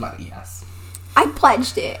pledged the money, yes. I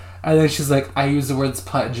pledged it. And then she's like, I use the words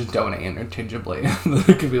pledge and donate interchangeably. And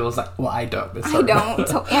the computer was like, well, I don't. I don't.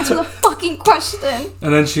 So answer the fucking question.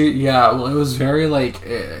 And then it was very, like,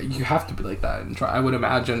 you have to be like that. And I would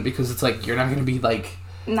imagine, because it's like, you're not going to be, like...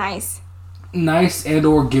 Nice and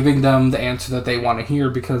or giving them the answer that they want to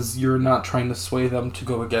hear, because you're not trying to sway them to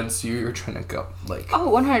go against you. You're trying to go, like...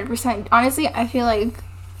 Oh, 100%. Honestly, I feel like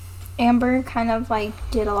Amber kind of, like,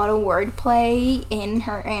 did a lot of wordplay in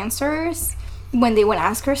her answers. When they would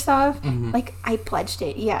ask her stuff, like, I pledged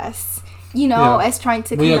it, yes. As trying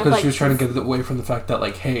to kind of, because she was trying to get away from the fact that,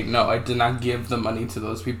 like, hey, no, I did not give the money to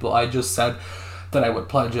those people. I just said that I would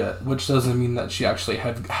pledge it, which doesn't mean that she actually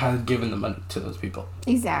had given the money to those people.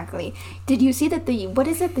 Exactly. Did you see that the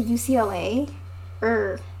UCLA?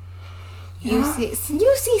 Or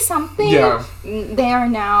UC something? Yeah. They are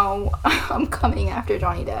now coming after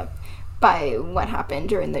Johnny Depp by what happened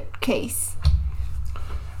during the case.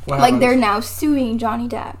 Like, they're now suing Johnny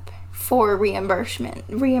Depp for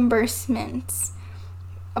reimbursements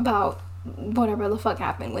about whatever the fuck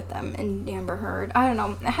happened with them and Amber Heard. I don't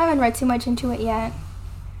know. I haven't read too much into it yet.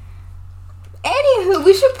 Anywho,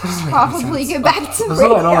 we should probably get back to That's why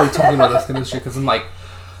I don't like talking about this kind of shit, because I'm like,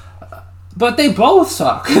 but they both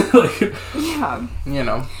suck. Like, yeah. You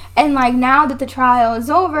know. And, like, now that the trial is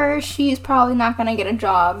over, she's probably not gonna get a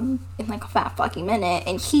job in, like, a fat fucking minute,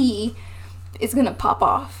 and he is gonna pop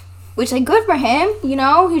off. Which, like, good for him, you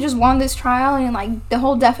know? He just won this trial, and, like, the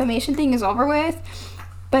whole defamation thing is over with.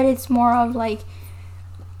 But it's more of, like...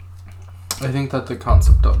 I think that the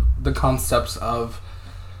concepts of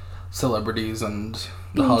celebrities and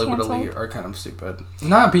the Hollywood elite are kind of stupid.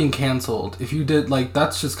 Not being canceled. If you did, like,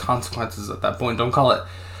 that's just consequences at that point.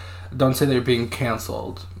 Don't say they're being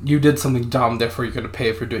canceled. You did something dumb, therefore you're going to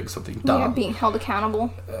pay for doing something dumb. Yeah, being held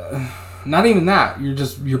accountable. Not even that.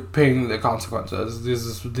 You're paying the consequences. This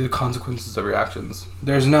is the consequences of your actions.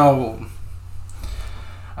 There's no...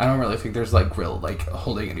 I don't really think there's, like, real, like,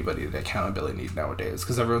 holding anybody to accountability nowadays.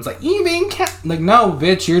 Because everyone's like, you being like, no,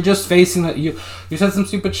 bitch, you're just facing that. You said some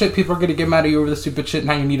stupid shit. People are going to get mad at you over the stupid shit.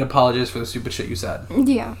 Now you need to apologize for the stupid shit you said.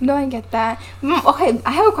 Yeah, no, I get that. Okay,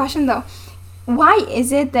 I have a question, though. Why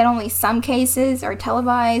is it that only some cases are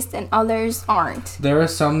televised and others aren't? There are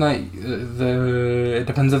some that it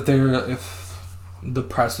depends if the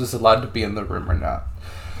press is allowed to be in the room or not.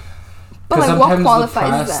 But, like, what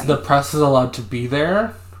qualifies them? The press is allowed to be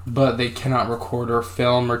there, but they cannot record or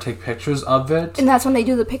film or take pictures of it. And that's when they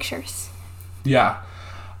do the pictures. Yeah.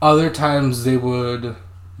 Other times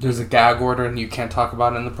there's a gag order and you can't talk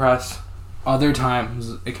about it in the press. Other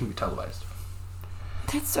times it can be televised.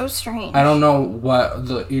 That's so strange. I don't know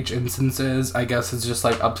what each instance is. I guess it's just,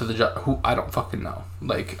 like, up to the judge. I don't fucking know.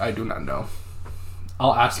 Like, I do not know.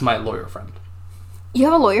 I'll ask my lawyer friend. You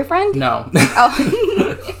have a lawyer friend? No.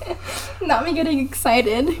 Oh. Not me getting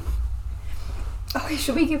excited. Okay,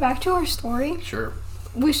 should we get back to our story? Sure.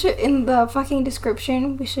 We should, in the fucking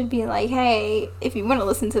description, we should be like, hey, if you want to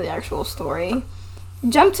listen to the actual story,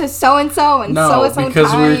 jump to so-and-so and so-and-so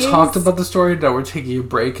because we talked about the story, now we're taking a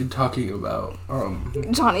break and talking about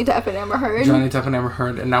Johnny Depp and Amber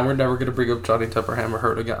Heard. And now we're never going to bring up Johnny Depp or Amber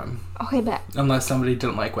Heard again. Okay, bet. Unless somebody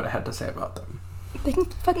didn't like what I had to say about them. They can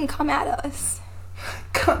fucking come at us.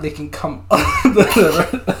 They can come They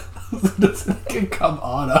can come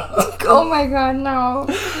on us. Oh my god, no.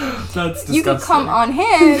 That's disgusting. You can come on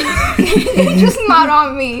him. Just not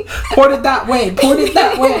on me. Point it that way.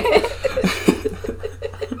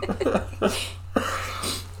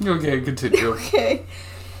 Okay, continue. Okay.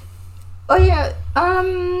 Oh yeah.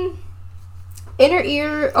 Inner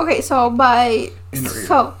ear. Okay, so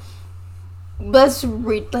let's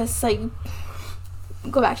like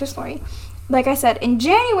go back to the story. Like I said, in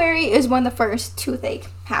January is when the first toothache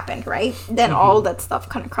happened, right? Then all that stuff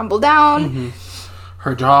kind of crumbled down. Mm-hmm.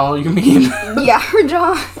 Her jaw, you mean? Yeah, her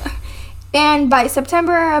jaw. And by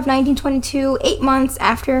September of 1922, 8 months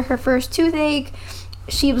after her first toothache,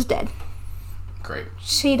 she was dead. Great.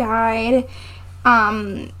 She died.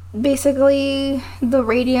 Basically, the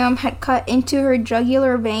radium had cut into her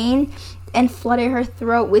jugular vein and flooded her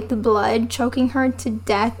throat with the blood, choking her to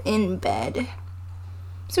death in bed.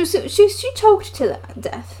 So she choked to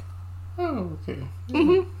death. Oh, okay.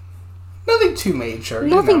 Mm-hmm. Nothing too major.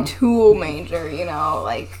 Nothing too major, you know,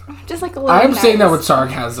 like just like a little. I'm saying that with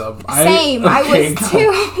sarcasm. Same, I was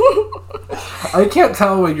too. I can't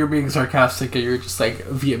tell when you're being sarcastic and you're just like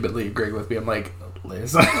vehemently agreeing with me. I'm like,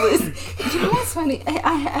 Liz. You know what's funny?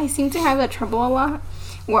 I seem to have that trouble a lot,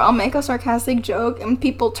 where I'll make a sarcastic joke and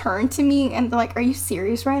people turn to me and they're like, "Are you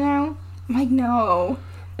serious right now?" I'm like, "No."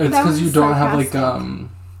 It's because you don't have like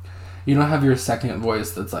you don't have your second voice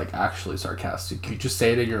that's like actually sarcastic. You just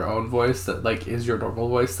say it in your own voice that like is your normal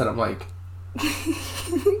voice. That I'm like,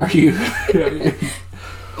 are you?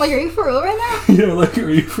 Like, are you for real right now? Yeah, like, are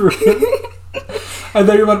you for real? And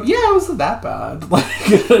then you're like, yeah, it wasn't that bad. Like,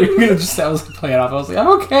 you're gonna just I was playing off. I was like, I'm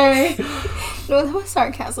okay. No, that was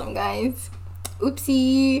sarcasm, guys.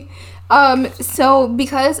 Oopsie. So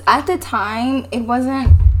because at the time it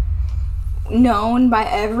wasn't known by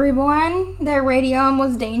everyone that radium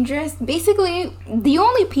was dangerous. Basically, the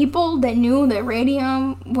only people that knew that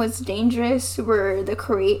radium was dangerous were the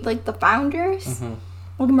founders,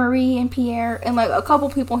 like Marie and Pierre, and like a couple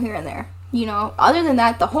people here and there. You know, other than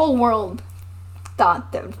that, the whole world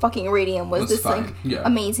thought that fucking radium was this fine.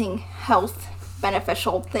 Amazing health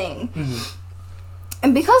beneficial thing. Mm-hmm.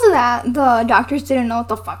 And because of that, the doctors didn't know what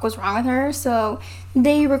the fuck was wrong with her, so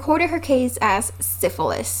they recorded her case as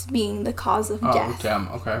syphilis being the cause of death. Oh, damn,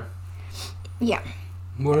 okay. Yeah.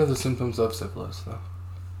 What are the symptoms of syphilis, though?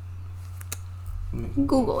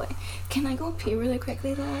 Google it. Can I go pee really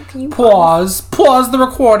quickly though? Can you pause the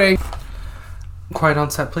recording? Quiet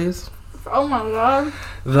on set, please. Oh my god.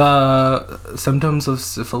 The symptoms of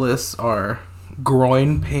syphilis are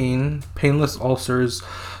groin pain, painless ulcers,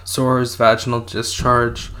 sores, vaginal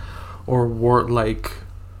discharge, or wart-like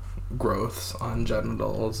growths on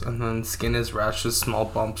genitals, and then skin is rashes, small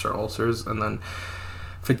bumps or ulcers, and then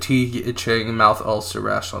fatigue, itching, mouth ulcer,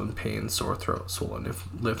 rash on pain, sore throat, swollen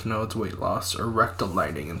lymph nodes, weight loss, or rectal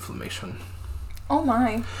lining inflammation. Oh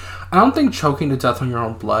my. I don't think choking to death on your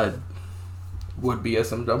own blood would be a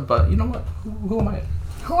symptom, but you know what? Who am I?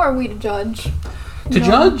 Who are we to judge?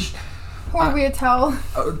 Judge? Who are we to tell?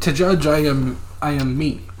 To judge, I am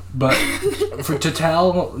me. But to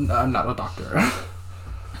tell, I'm not a doctor.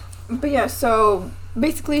 But yeah, so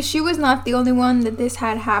basically she was not the only one that this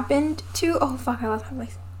had happened to. Oh fuck, I lost my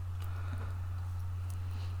voice.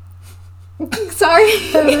 Sorry.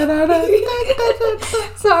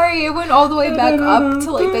 Sorry, it went all the way back up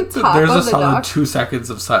to like the top There's of the dock. There's a solid 2 seconds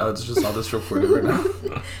of silence just on this recording right now.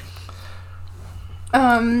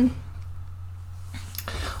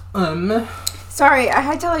 Sorry, I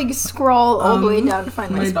had to like scroll all the way down to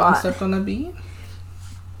find my spot. My dog stepped on a bee.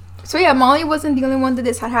 So yeah, Molly wasn't the only one that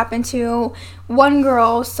this had happened to. One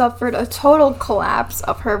girl suffered a total collapse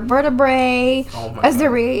of her vertebrae as the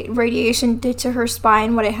radiation did to her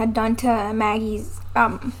spine what it had done to Maggie's,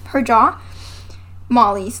 her jaw.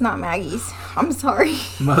 Molly's, not Maggie's. I'm sorry.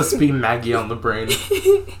 Must be Maggie on the brain.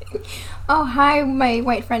 Oh, hi, my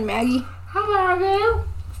white friend Maggie. Hi, Maggie.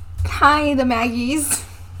 Hi, the Maggies.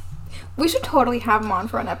 We should totally have them on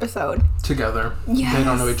for an episode. Together. Yes. They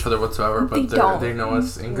don't know each other whatsoever, but they know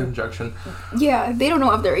us in conjunction. Yeah, they don't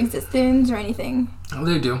know of their existence or anything.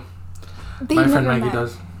 They do. My friend Maggie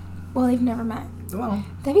does. Well, they've never met. Well.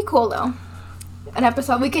 That'd be cool, though. An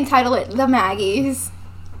episode. We can title it The Maggies.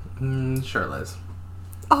 Sure, Liz.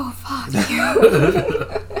 Oh, fuck you.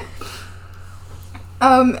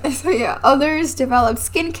 So yeah, others developed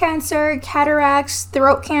skin cancer, cataracts,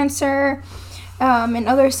 throat cancer, and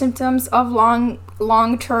other symptoms of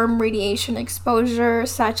long-term radiation exposure,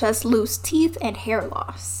 such as loose teeth and hair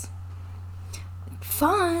loss.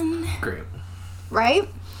 Fun. Great. Right?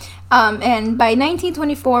 And by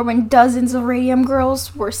 1924, when dozens of radium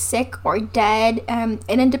girls were sick or dead, an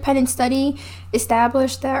independent study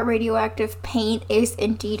established that radioactive paint is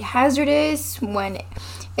indeed hazardous when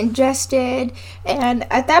ingested.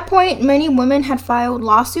 And at that point, many women had filed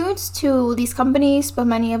lawsuits to these companies, but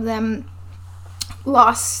many of them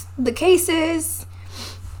lost the cases.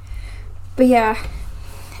 But yeah,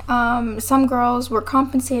 some girls were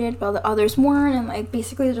compensated while the others weren't, and like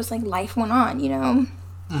basically just like life went on, you know.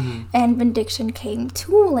 Mm-hmm. And vindication came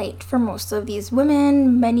too late for most of these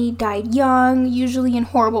women. Many died young, usually in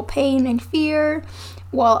horrible pain and fear,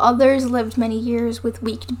 while others lived many years with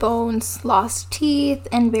weak bones, lost teeth,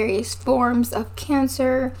 and various forms of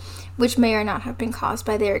cancer, which may or not have been caused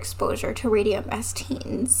by their exposure to radium as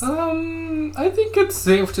teens. I think it's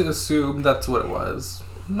safe to assume that's what it was.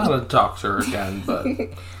 I'm not a doctor again, but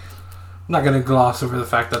I'm not gonna gloss over the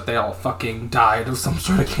fact that they all fucking died of some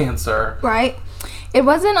sort of cancer. Right. It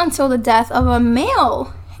wasn't until the death of a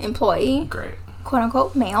male employee, Great. quote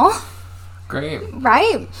unquote male, Great.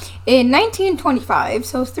 right, in 1925,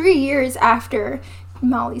 so 3 years after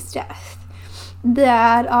Molly's death,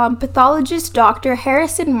 that pathologist Dr.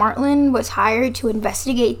 Harrison Martland was hired to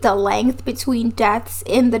investigate the length between deaths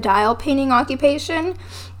in the dial painting occupation,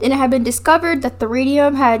 and it had been discovered that the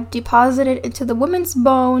radium had deposited into the woman's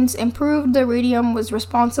bones and proved the radium was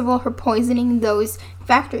responsible for poisoning those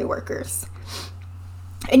factory workers.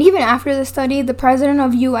 And even after the study, the president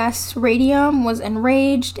of U.S. Radium was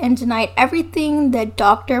enraged and denied everything that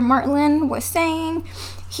Dr. Martland was saying.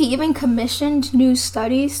 He even commissioned new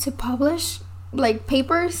studies to publish, like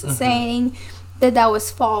papers, saying that that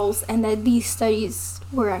was false and that these studies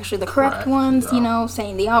were actually the correct ones, yeah. You know,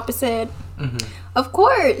 saying the opposite. Of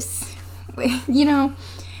course, you know.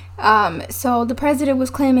 So the president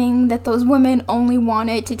was claiming that those women only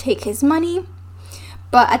wanted to take his money.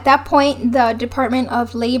 But at that point, the Department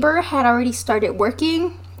of Labor had already started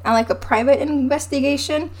working on like a private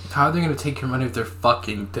investigation. How are they going to take your money if they're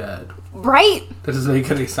fucking dead? Right? That doesn't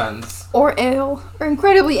make any sense. Or ill. Or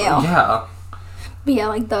incredibly ill. Yeah. But yeah,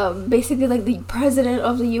 like basically the president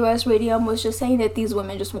of the U.S. Radium was just saying that these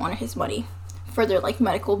women just wanted his money for their like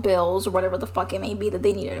medical bills or whatever the fuck it may be that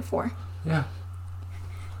they needed it for. Yeah.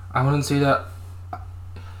 I wouldn't say that.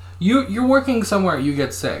 You're working somewhere, you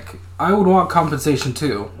get sick. I would want compensation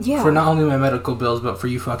too. Yeah. For not only my medical bills, but for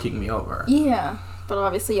you fucking me over. Yeah. But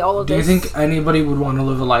obviously all of Do this... you think anybody would want to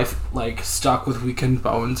live a life, like, stuck with weakened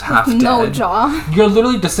bones, half dead? No jaw. You're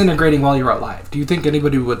literally disintegrating while you're alive. Do you think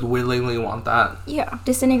anybody would willingly want that? Yeah,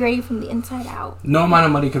 disintegrating from the inside out. No amount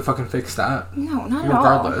of money could fucking fix that. No, not at all.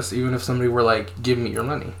 Regardless, even if somebody were like, give me your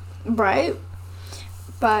money. Right.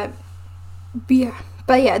 But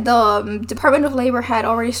yeah, the Department of Labor had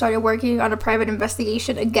already started working on a private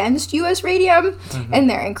investigation against U.S. Radium and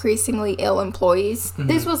their increasingly ill employees.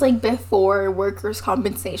 This was like before workers'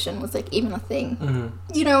 compensation was like even a thing,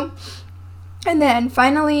 you know? And then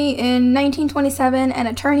finally in 1927, an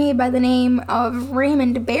attorney by the name of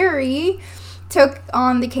Raymond Berry took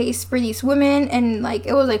on the case for these women, and like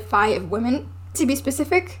it was like 5 women to be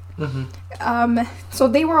specific. So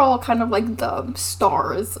they were all kind of like the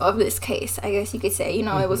stars of this case, I guess you could say. You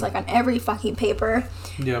know, it was like on every fucking paper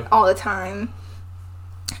all the time.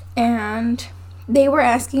 And they were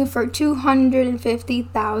asking for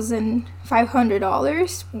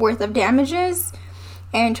 $250,500 worth of damages.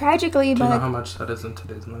 And tragically... Do you know how much that is in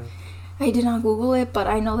today's money? I did not Google it, but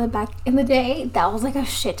I know that back in the day, that was like a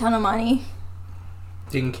shit ton of money.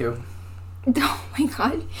 Thank you. Oh my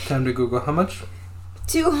god. Time to Google how much?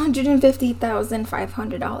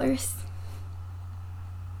 $250,500.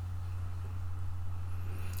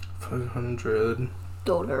 $500.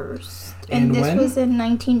 And this was in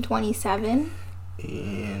 1927.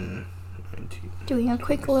 Doing a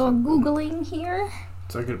quick little Googling here.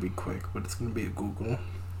 It's not going to be quick, but it's going to be a Google.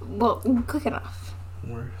 Well, quick enough.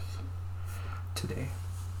 Worth today.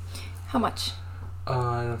 How much?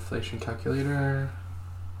 An inflation calculator.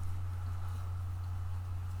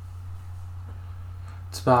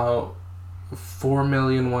 It's about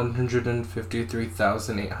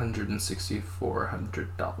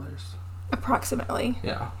 $4,153,864. Approximately.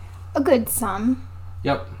 Yeah. A good sum.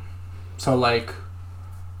 Yep. So like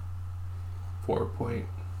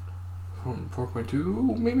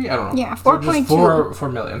 4.2 maybe? I don't know. Yeah, 4.2. So 4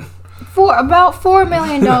 million. About $4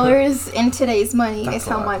 million in today's money is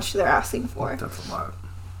how much they're asking for. That's a lot.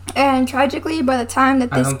 And tragically, by the time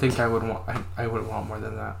that this... I don't think I would want... I would want more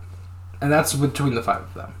than that. And that's between the 5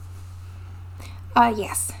 of them.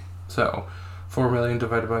 Yes. So, 4 million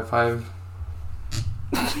divided by 5.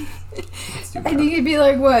 I think it'd be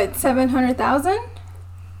like, what, 700,000?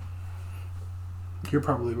 You're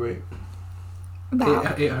probably right.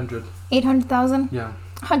 About 800. 800,000? Yeah.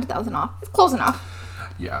 100,000 off. It's close enough.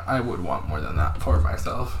 Yeah, I would want more than that for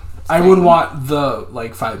myself. I would want the,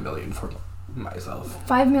 like, 5 million for myself.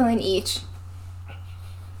 5 million each.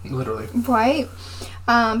 Literally. Right?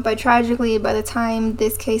 But tragically, by the time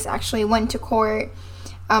this case actually went to court,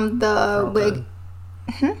 They're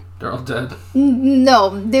all dead.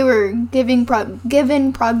 No, they were given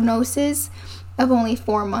prognosis of only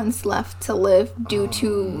 4 months left to live due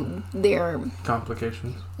to their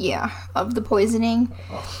complications. Yeah, of the poisoning.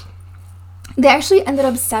 Oh. They actually ended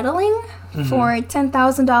up settling for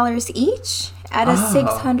 $10,000 each at a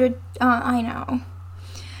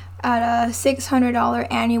at a $600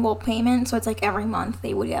 annual payment. So it's like every month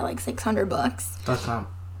they would get like $600. That's not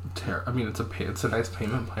terrible. I mean, it's a nice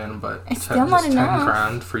payment plan, but it's still not enough.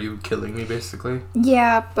 $10,000 for you killing me, basically.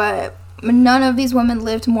 Yeah, but none of these women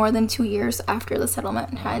lived more than 2 years after the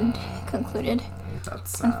settlement had concluded.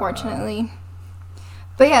 That's unfortunately.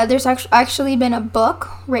 But yeah, there's actually been a book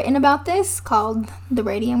written about this called The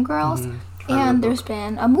Radium Girls. And there's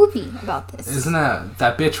been a movie about this. Isn't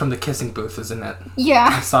that bitch from the Kissing Booth, isn't it? Yeah.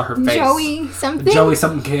 I saw her face. Joey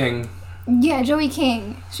something King. Yeah, Joey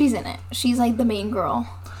King. She's in it. She's like the main girl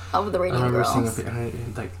of the Radium Girls. I remember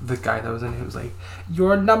seeing like the guy that was in it was like,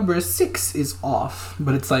 your number 6 is off.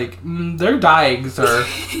 But it's like, they're dying, sir.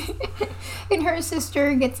 And her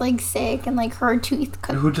sister gets like sick and like her tooth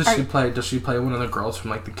cut. Who does she play? Does she play one of the girls from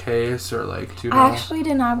like the case or like, do you know? I actually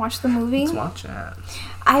did not watch the movie. Let's watch it.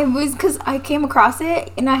 Because I came across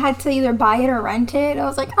it and I had to either buy it or rent it. I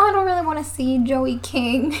was like, I don't really want to see Joey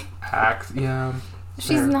King. Yeah.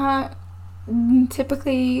 She's not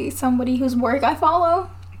typically somebody whose work I follow.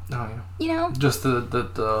 Oh, yeah. You know? Just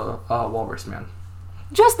the Walrus Man.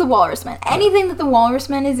 Just the Walrus Man. Anything that the Walrus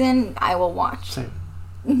Man is in, I will watch. Same.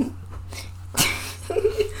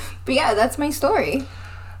 But yeah, that's my story.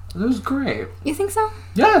 It was great. You think so?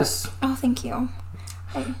 Yes. Oh, thank you.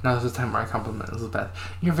 Now this is the time where I compliment Elizabeth.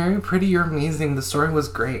 You're very pretty. You're amazing. The story was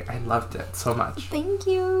great. I loved it so much. Thank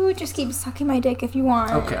you. Just keep sucking my dick if you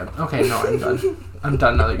want. Okay. No, I'm done. I'm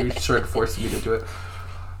done now that you started forcing me to do it.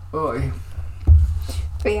 Oh.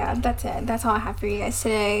 But yeah, that's it. That's all I have for you guys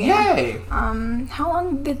today. Yay! How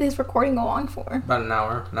long did this recording go on for? About an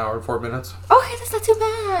hour and 4 minutes. Okay, that's not too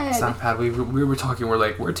bad. It's not bad. We were talking,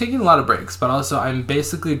 we're taking a lot of breaks, but also I'm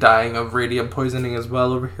basically dying of radium poisoning as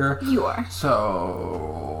well over here. You are.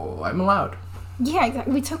 So, I'm allowed. Yeah,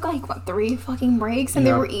 exactly. We took 3 fucking breaks, and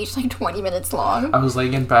they were each 20 minutes long. I was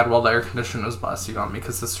laying in bed while the air conditioner was blasting on me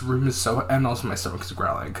because this room is so, and also my stomach is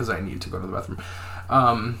growling because I need to go to the bathroom.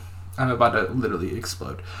 I'm about to literally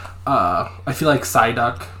explode. I feel like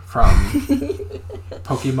Psyduck from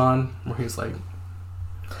Pokemon, where he's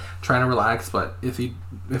trying to relax, but if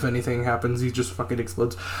anything happens, he just fucking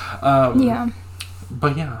explodes. Yeah.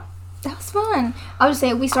 But yeah. That was fun. I'll just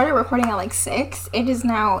say we started recording at 6. It is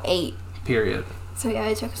now 8. Period. So yeah,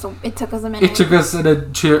 it took us a minute. It took us an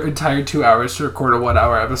entire 2 hours to record a 1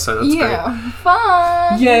 hour episode. That's great.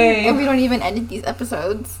 Fun. Yay! And we don't even edit these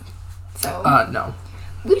episodes. So. No.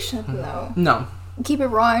 We should though. No. Keep it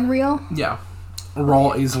raw and real. Yeah.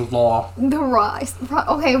 Raw is law. The raw.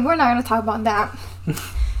 Okay, we're not gonna talk about that.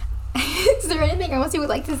 Is there anything else you would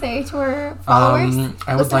like to say to our followers?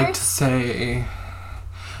 I would like to say,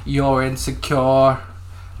 you're insecure.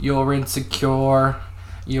 You're insecure.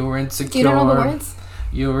 You're insecure. You don't know the words?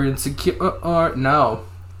 You're insecure. No.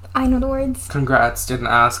 I know the words. Congrats, didn't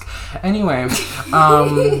ask. Anyway,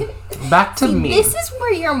 back to me. This is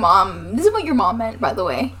what your mom meant, by the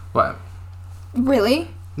way. What? Really?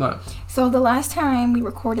 What? So the last time we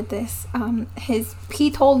recorded this,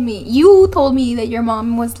 you told me that your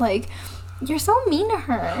mom was like, you're so mean to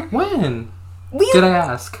her. When? Did I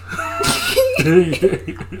ask? That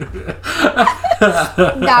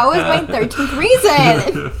was my 13th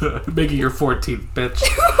reason. Making your 14th, bitch.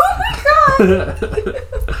 Oh my god.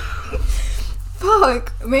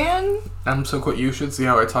 Fuck, man. I'm so cool. You should see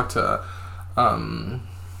how I talk to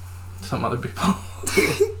some other people.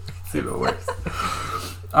 It's even worse.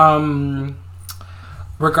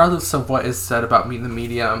 Regardless of what is said about me in the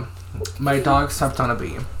media, my dog stepped on a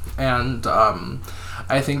bee. And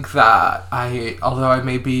I think that although I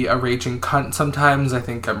may be a raging cunt sometimes, I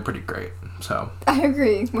think I'm pretty great. So I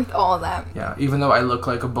agree with all of that. Yeah, even though I look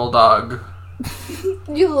like a bulldog.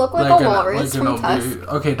 You look like a walrus from Tusk.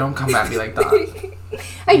 Okay, don't come at me like that.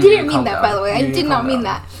 I didn't mean that, by the way. I did not mean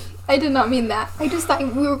that. I did not mean that. I just thought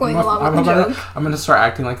we were going along with the joke. I'm gonna start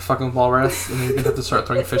acting like a fucking walrus, and then you're gonna have to start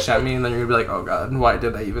throwing fish at me, and then you're gonna be like, oh god, why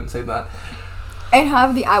did I even say that? And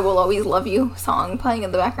have the I Will Always Love You song playing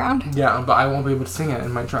in the background. Yeah, but I won't be able to sing it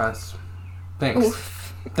in my dress. Thanks.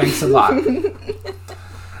 Oof. Thanks a lot. Oh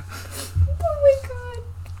my god.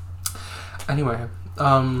 Anyway,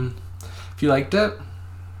 if you liked it,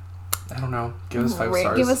 I don't know, give us 5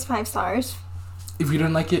 stars. Give us 5 stars. If you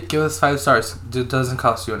didn't like it, give us 5 stars. It doesn't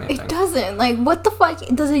cost you anything. It doesn't. What the fuck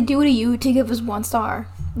does it do to you to give us 1 star?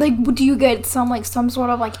 Do you get some sort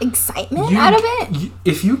of excitement out of it?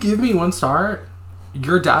 If you give me 1 star,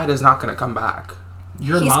 your dad is not gonna come back. He's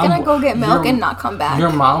gonna go get milk and not come back.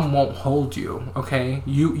 Your mom won't hold you, okay?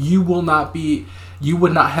 You will not be. You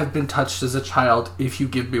would not have been touched as a child if you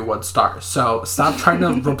give me 1 star. So stop trying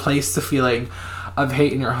to replace the feeling of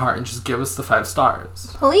hate in your heart and just give us the 5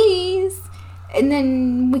 stars, please. And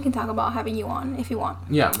then we can talk about having you on if you want.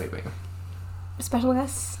 Yeah, maybe. Special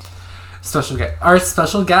guest. Our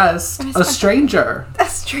special guest, a stranger. A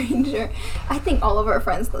stranger. I think all of our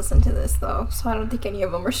friends listen to this, though, so I don't think any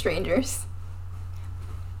of them are strangers.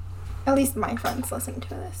 At least my friends listen to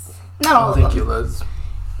this. Not all of them. Thank you, Liz.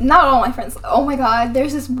 Not all my friends. Oh my god,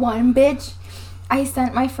 there's this one bitch I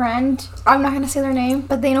sent my friend. I'm not gonna say their name,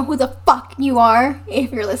 but they know who the fuck you are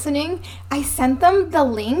if you're listening. I sent them the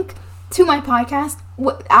link to my podcast,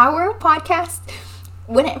 our podcast,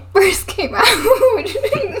 when it first came out.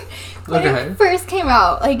 It first came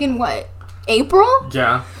out, in what, April?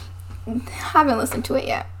 Yeah. Haven't listened to it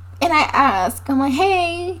yet. And I asked, I'm like,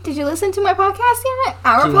 hey, did you listen to my podcast yet?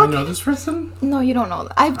 Our podcast? Do I know this person? No, you don't know.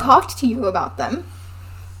 I've talked to you about them.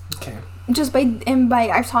 Okay. Just by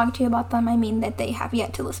I've talked to you about them, I mean that they have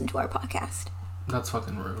yet to listen to our podcast. That's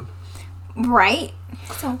fucking rude. Right?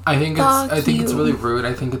 So I think it's really rude.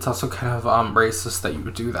 I think it's also kind of racist that you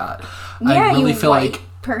would do that. Yeah, I really you feel white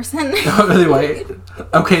person. Really white.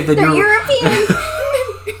 Okay, then you're European.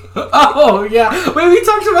 Oh yeah. Wait, we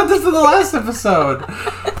talked about this in the last episode.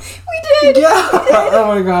 We did. Yeah. Oh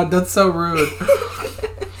my god, that's so rude.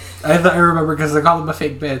 I remember because I called him a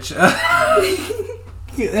fake bitch.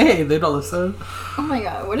 Hey, they don't listen. Oh my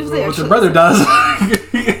god, what if they what your brother does?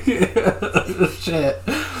 Shit.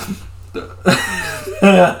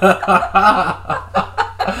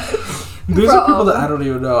 These are people that I don't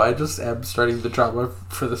even know. I just am starting the drama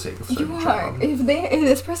for the sake of starting drama. If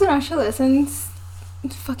this person actually listens,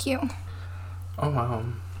 fuck you. Oh, wow.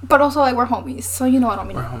 But also, like, we're homies, so you know I don't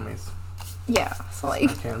mean we're it. We're homies. Yeah, so, like,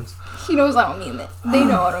 Hands. he knows I don't mean it. They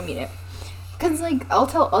know I don't mean it. Because, like, I'll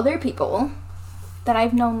tell other people that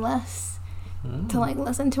I've known less to, like,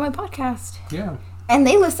 listen to my podcast. Yeah. And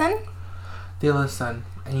they listen. They listen.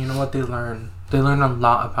 And you know what? They learn. They learn a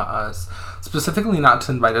lot about us. Specifically not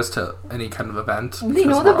to invite us to any kind of event. They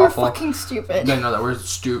know that we're fucking stupid. They know that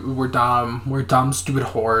we're dumb. We're dumb, stupid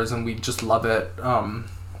whores, and we just love it.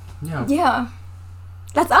 Yeah. Yeah.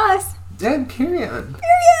 That's us. Yeah, period.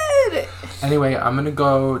 Anyway, I'm gonna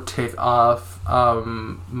go take off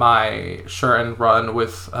my shirt and run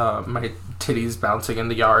with my titties bouncing in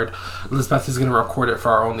the yard. Elizabeth is gonna record it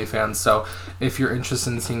for our OnlyFans, so if you're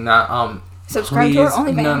interested in seeing that, subscribe to our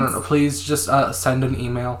OnlyFans. No. Please just send an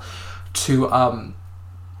email to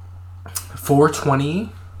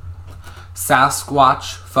 420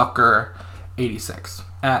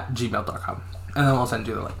 sasquatchfucker86@gmail.com, and then we'll send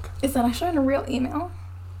you the link. Is that actually a real email?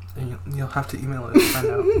 And you'll have to email it to find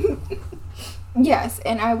out. Yes,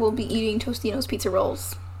 and I will be eating Tostino's pizza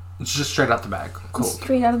rolls. It's just straight out the bag. Cool.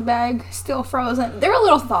 Straight out of the bag, still frozen. They're a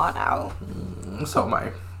little thawed out. So am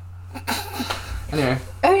I.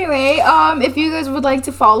 Anyway, if you guys would like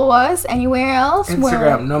to follow us anywhere else,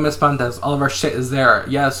 Instagram, No Miss Pandas. All of our shit is there.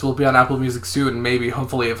 Yes, we'll be on Apple Music soon, maybe,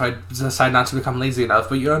 hopefully, if I decide not to become lazy enough.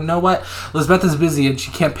 But you know what? Elizabeth is busy and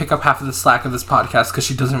she can't pick up half of the slack of this podcast because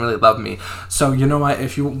she doesn't really love me. So you know what?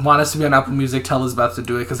 If you want us to be on Apple Music, tell Elizabeth to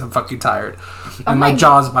do it because I'm fucking tired. And my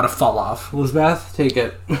jaw is about to fall off. Elizabeth, take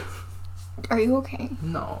it. Are you okay?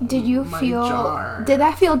 No. Did you feel... Jar. Did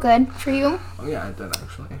that feel good for you? Oh, yeah, it did,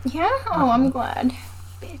 actually. Yeah? Oh, I'm glad.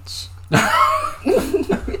 Bitch.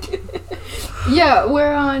 Yeah,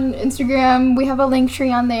 we're on Instagram. We have a link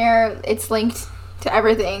tree on there. It's linked to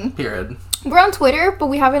everything. Period. We're on Twitter, but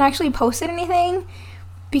we haven't actually posted anything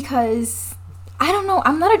because... I don't know.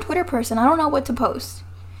 I'm not a Twitter person. I don't know what to post.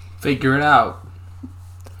 Figure it out.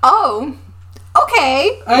 Oh...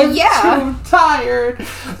 Okay. I'm too tired.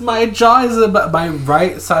 My jaw is my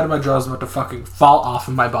right side of my jaw is about to fucking fall off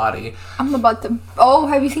of my body. I'm about to. Oh,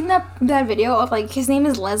 have you seen that video of like his name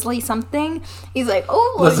is Leslie something? He's like,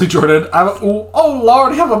 oh, Leslie Jordan. Oh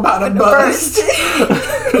Lord, I'm about to burst.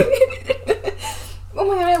 Oh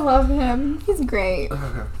my god, I love him. He's great.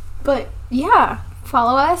 Okay. But yeah,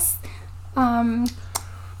 follow us.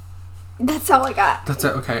 That's all I got. That's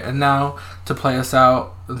it. Okay, and now to play us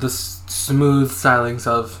out, the smooth stylings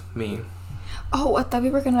of me. Oh, I thought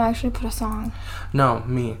we were gonna actually put a song. No,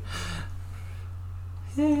 me.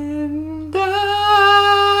 And I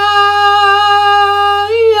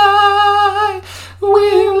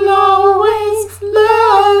will always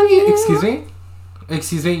love you.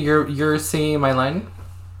 Excuse me. You're singing my line.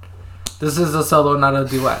 This is a solo, not a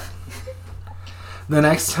duet. The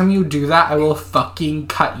next time you do that, I will fucking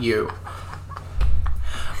cut you.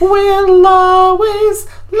 We'll always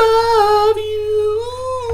love you.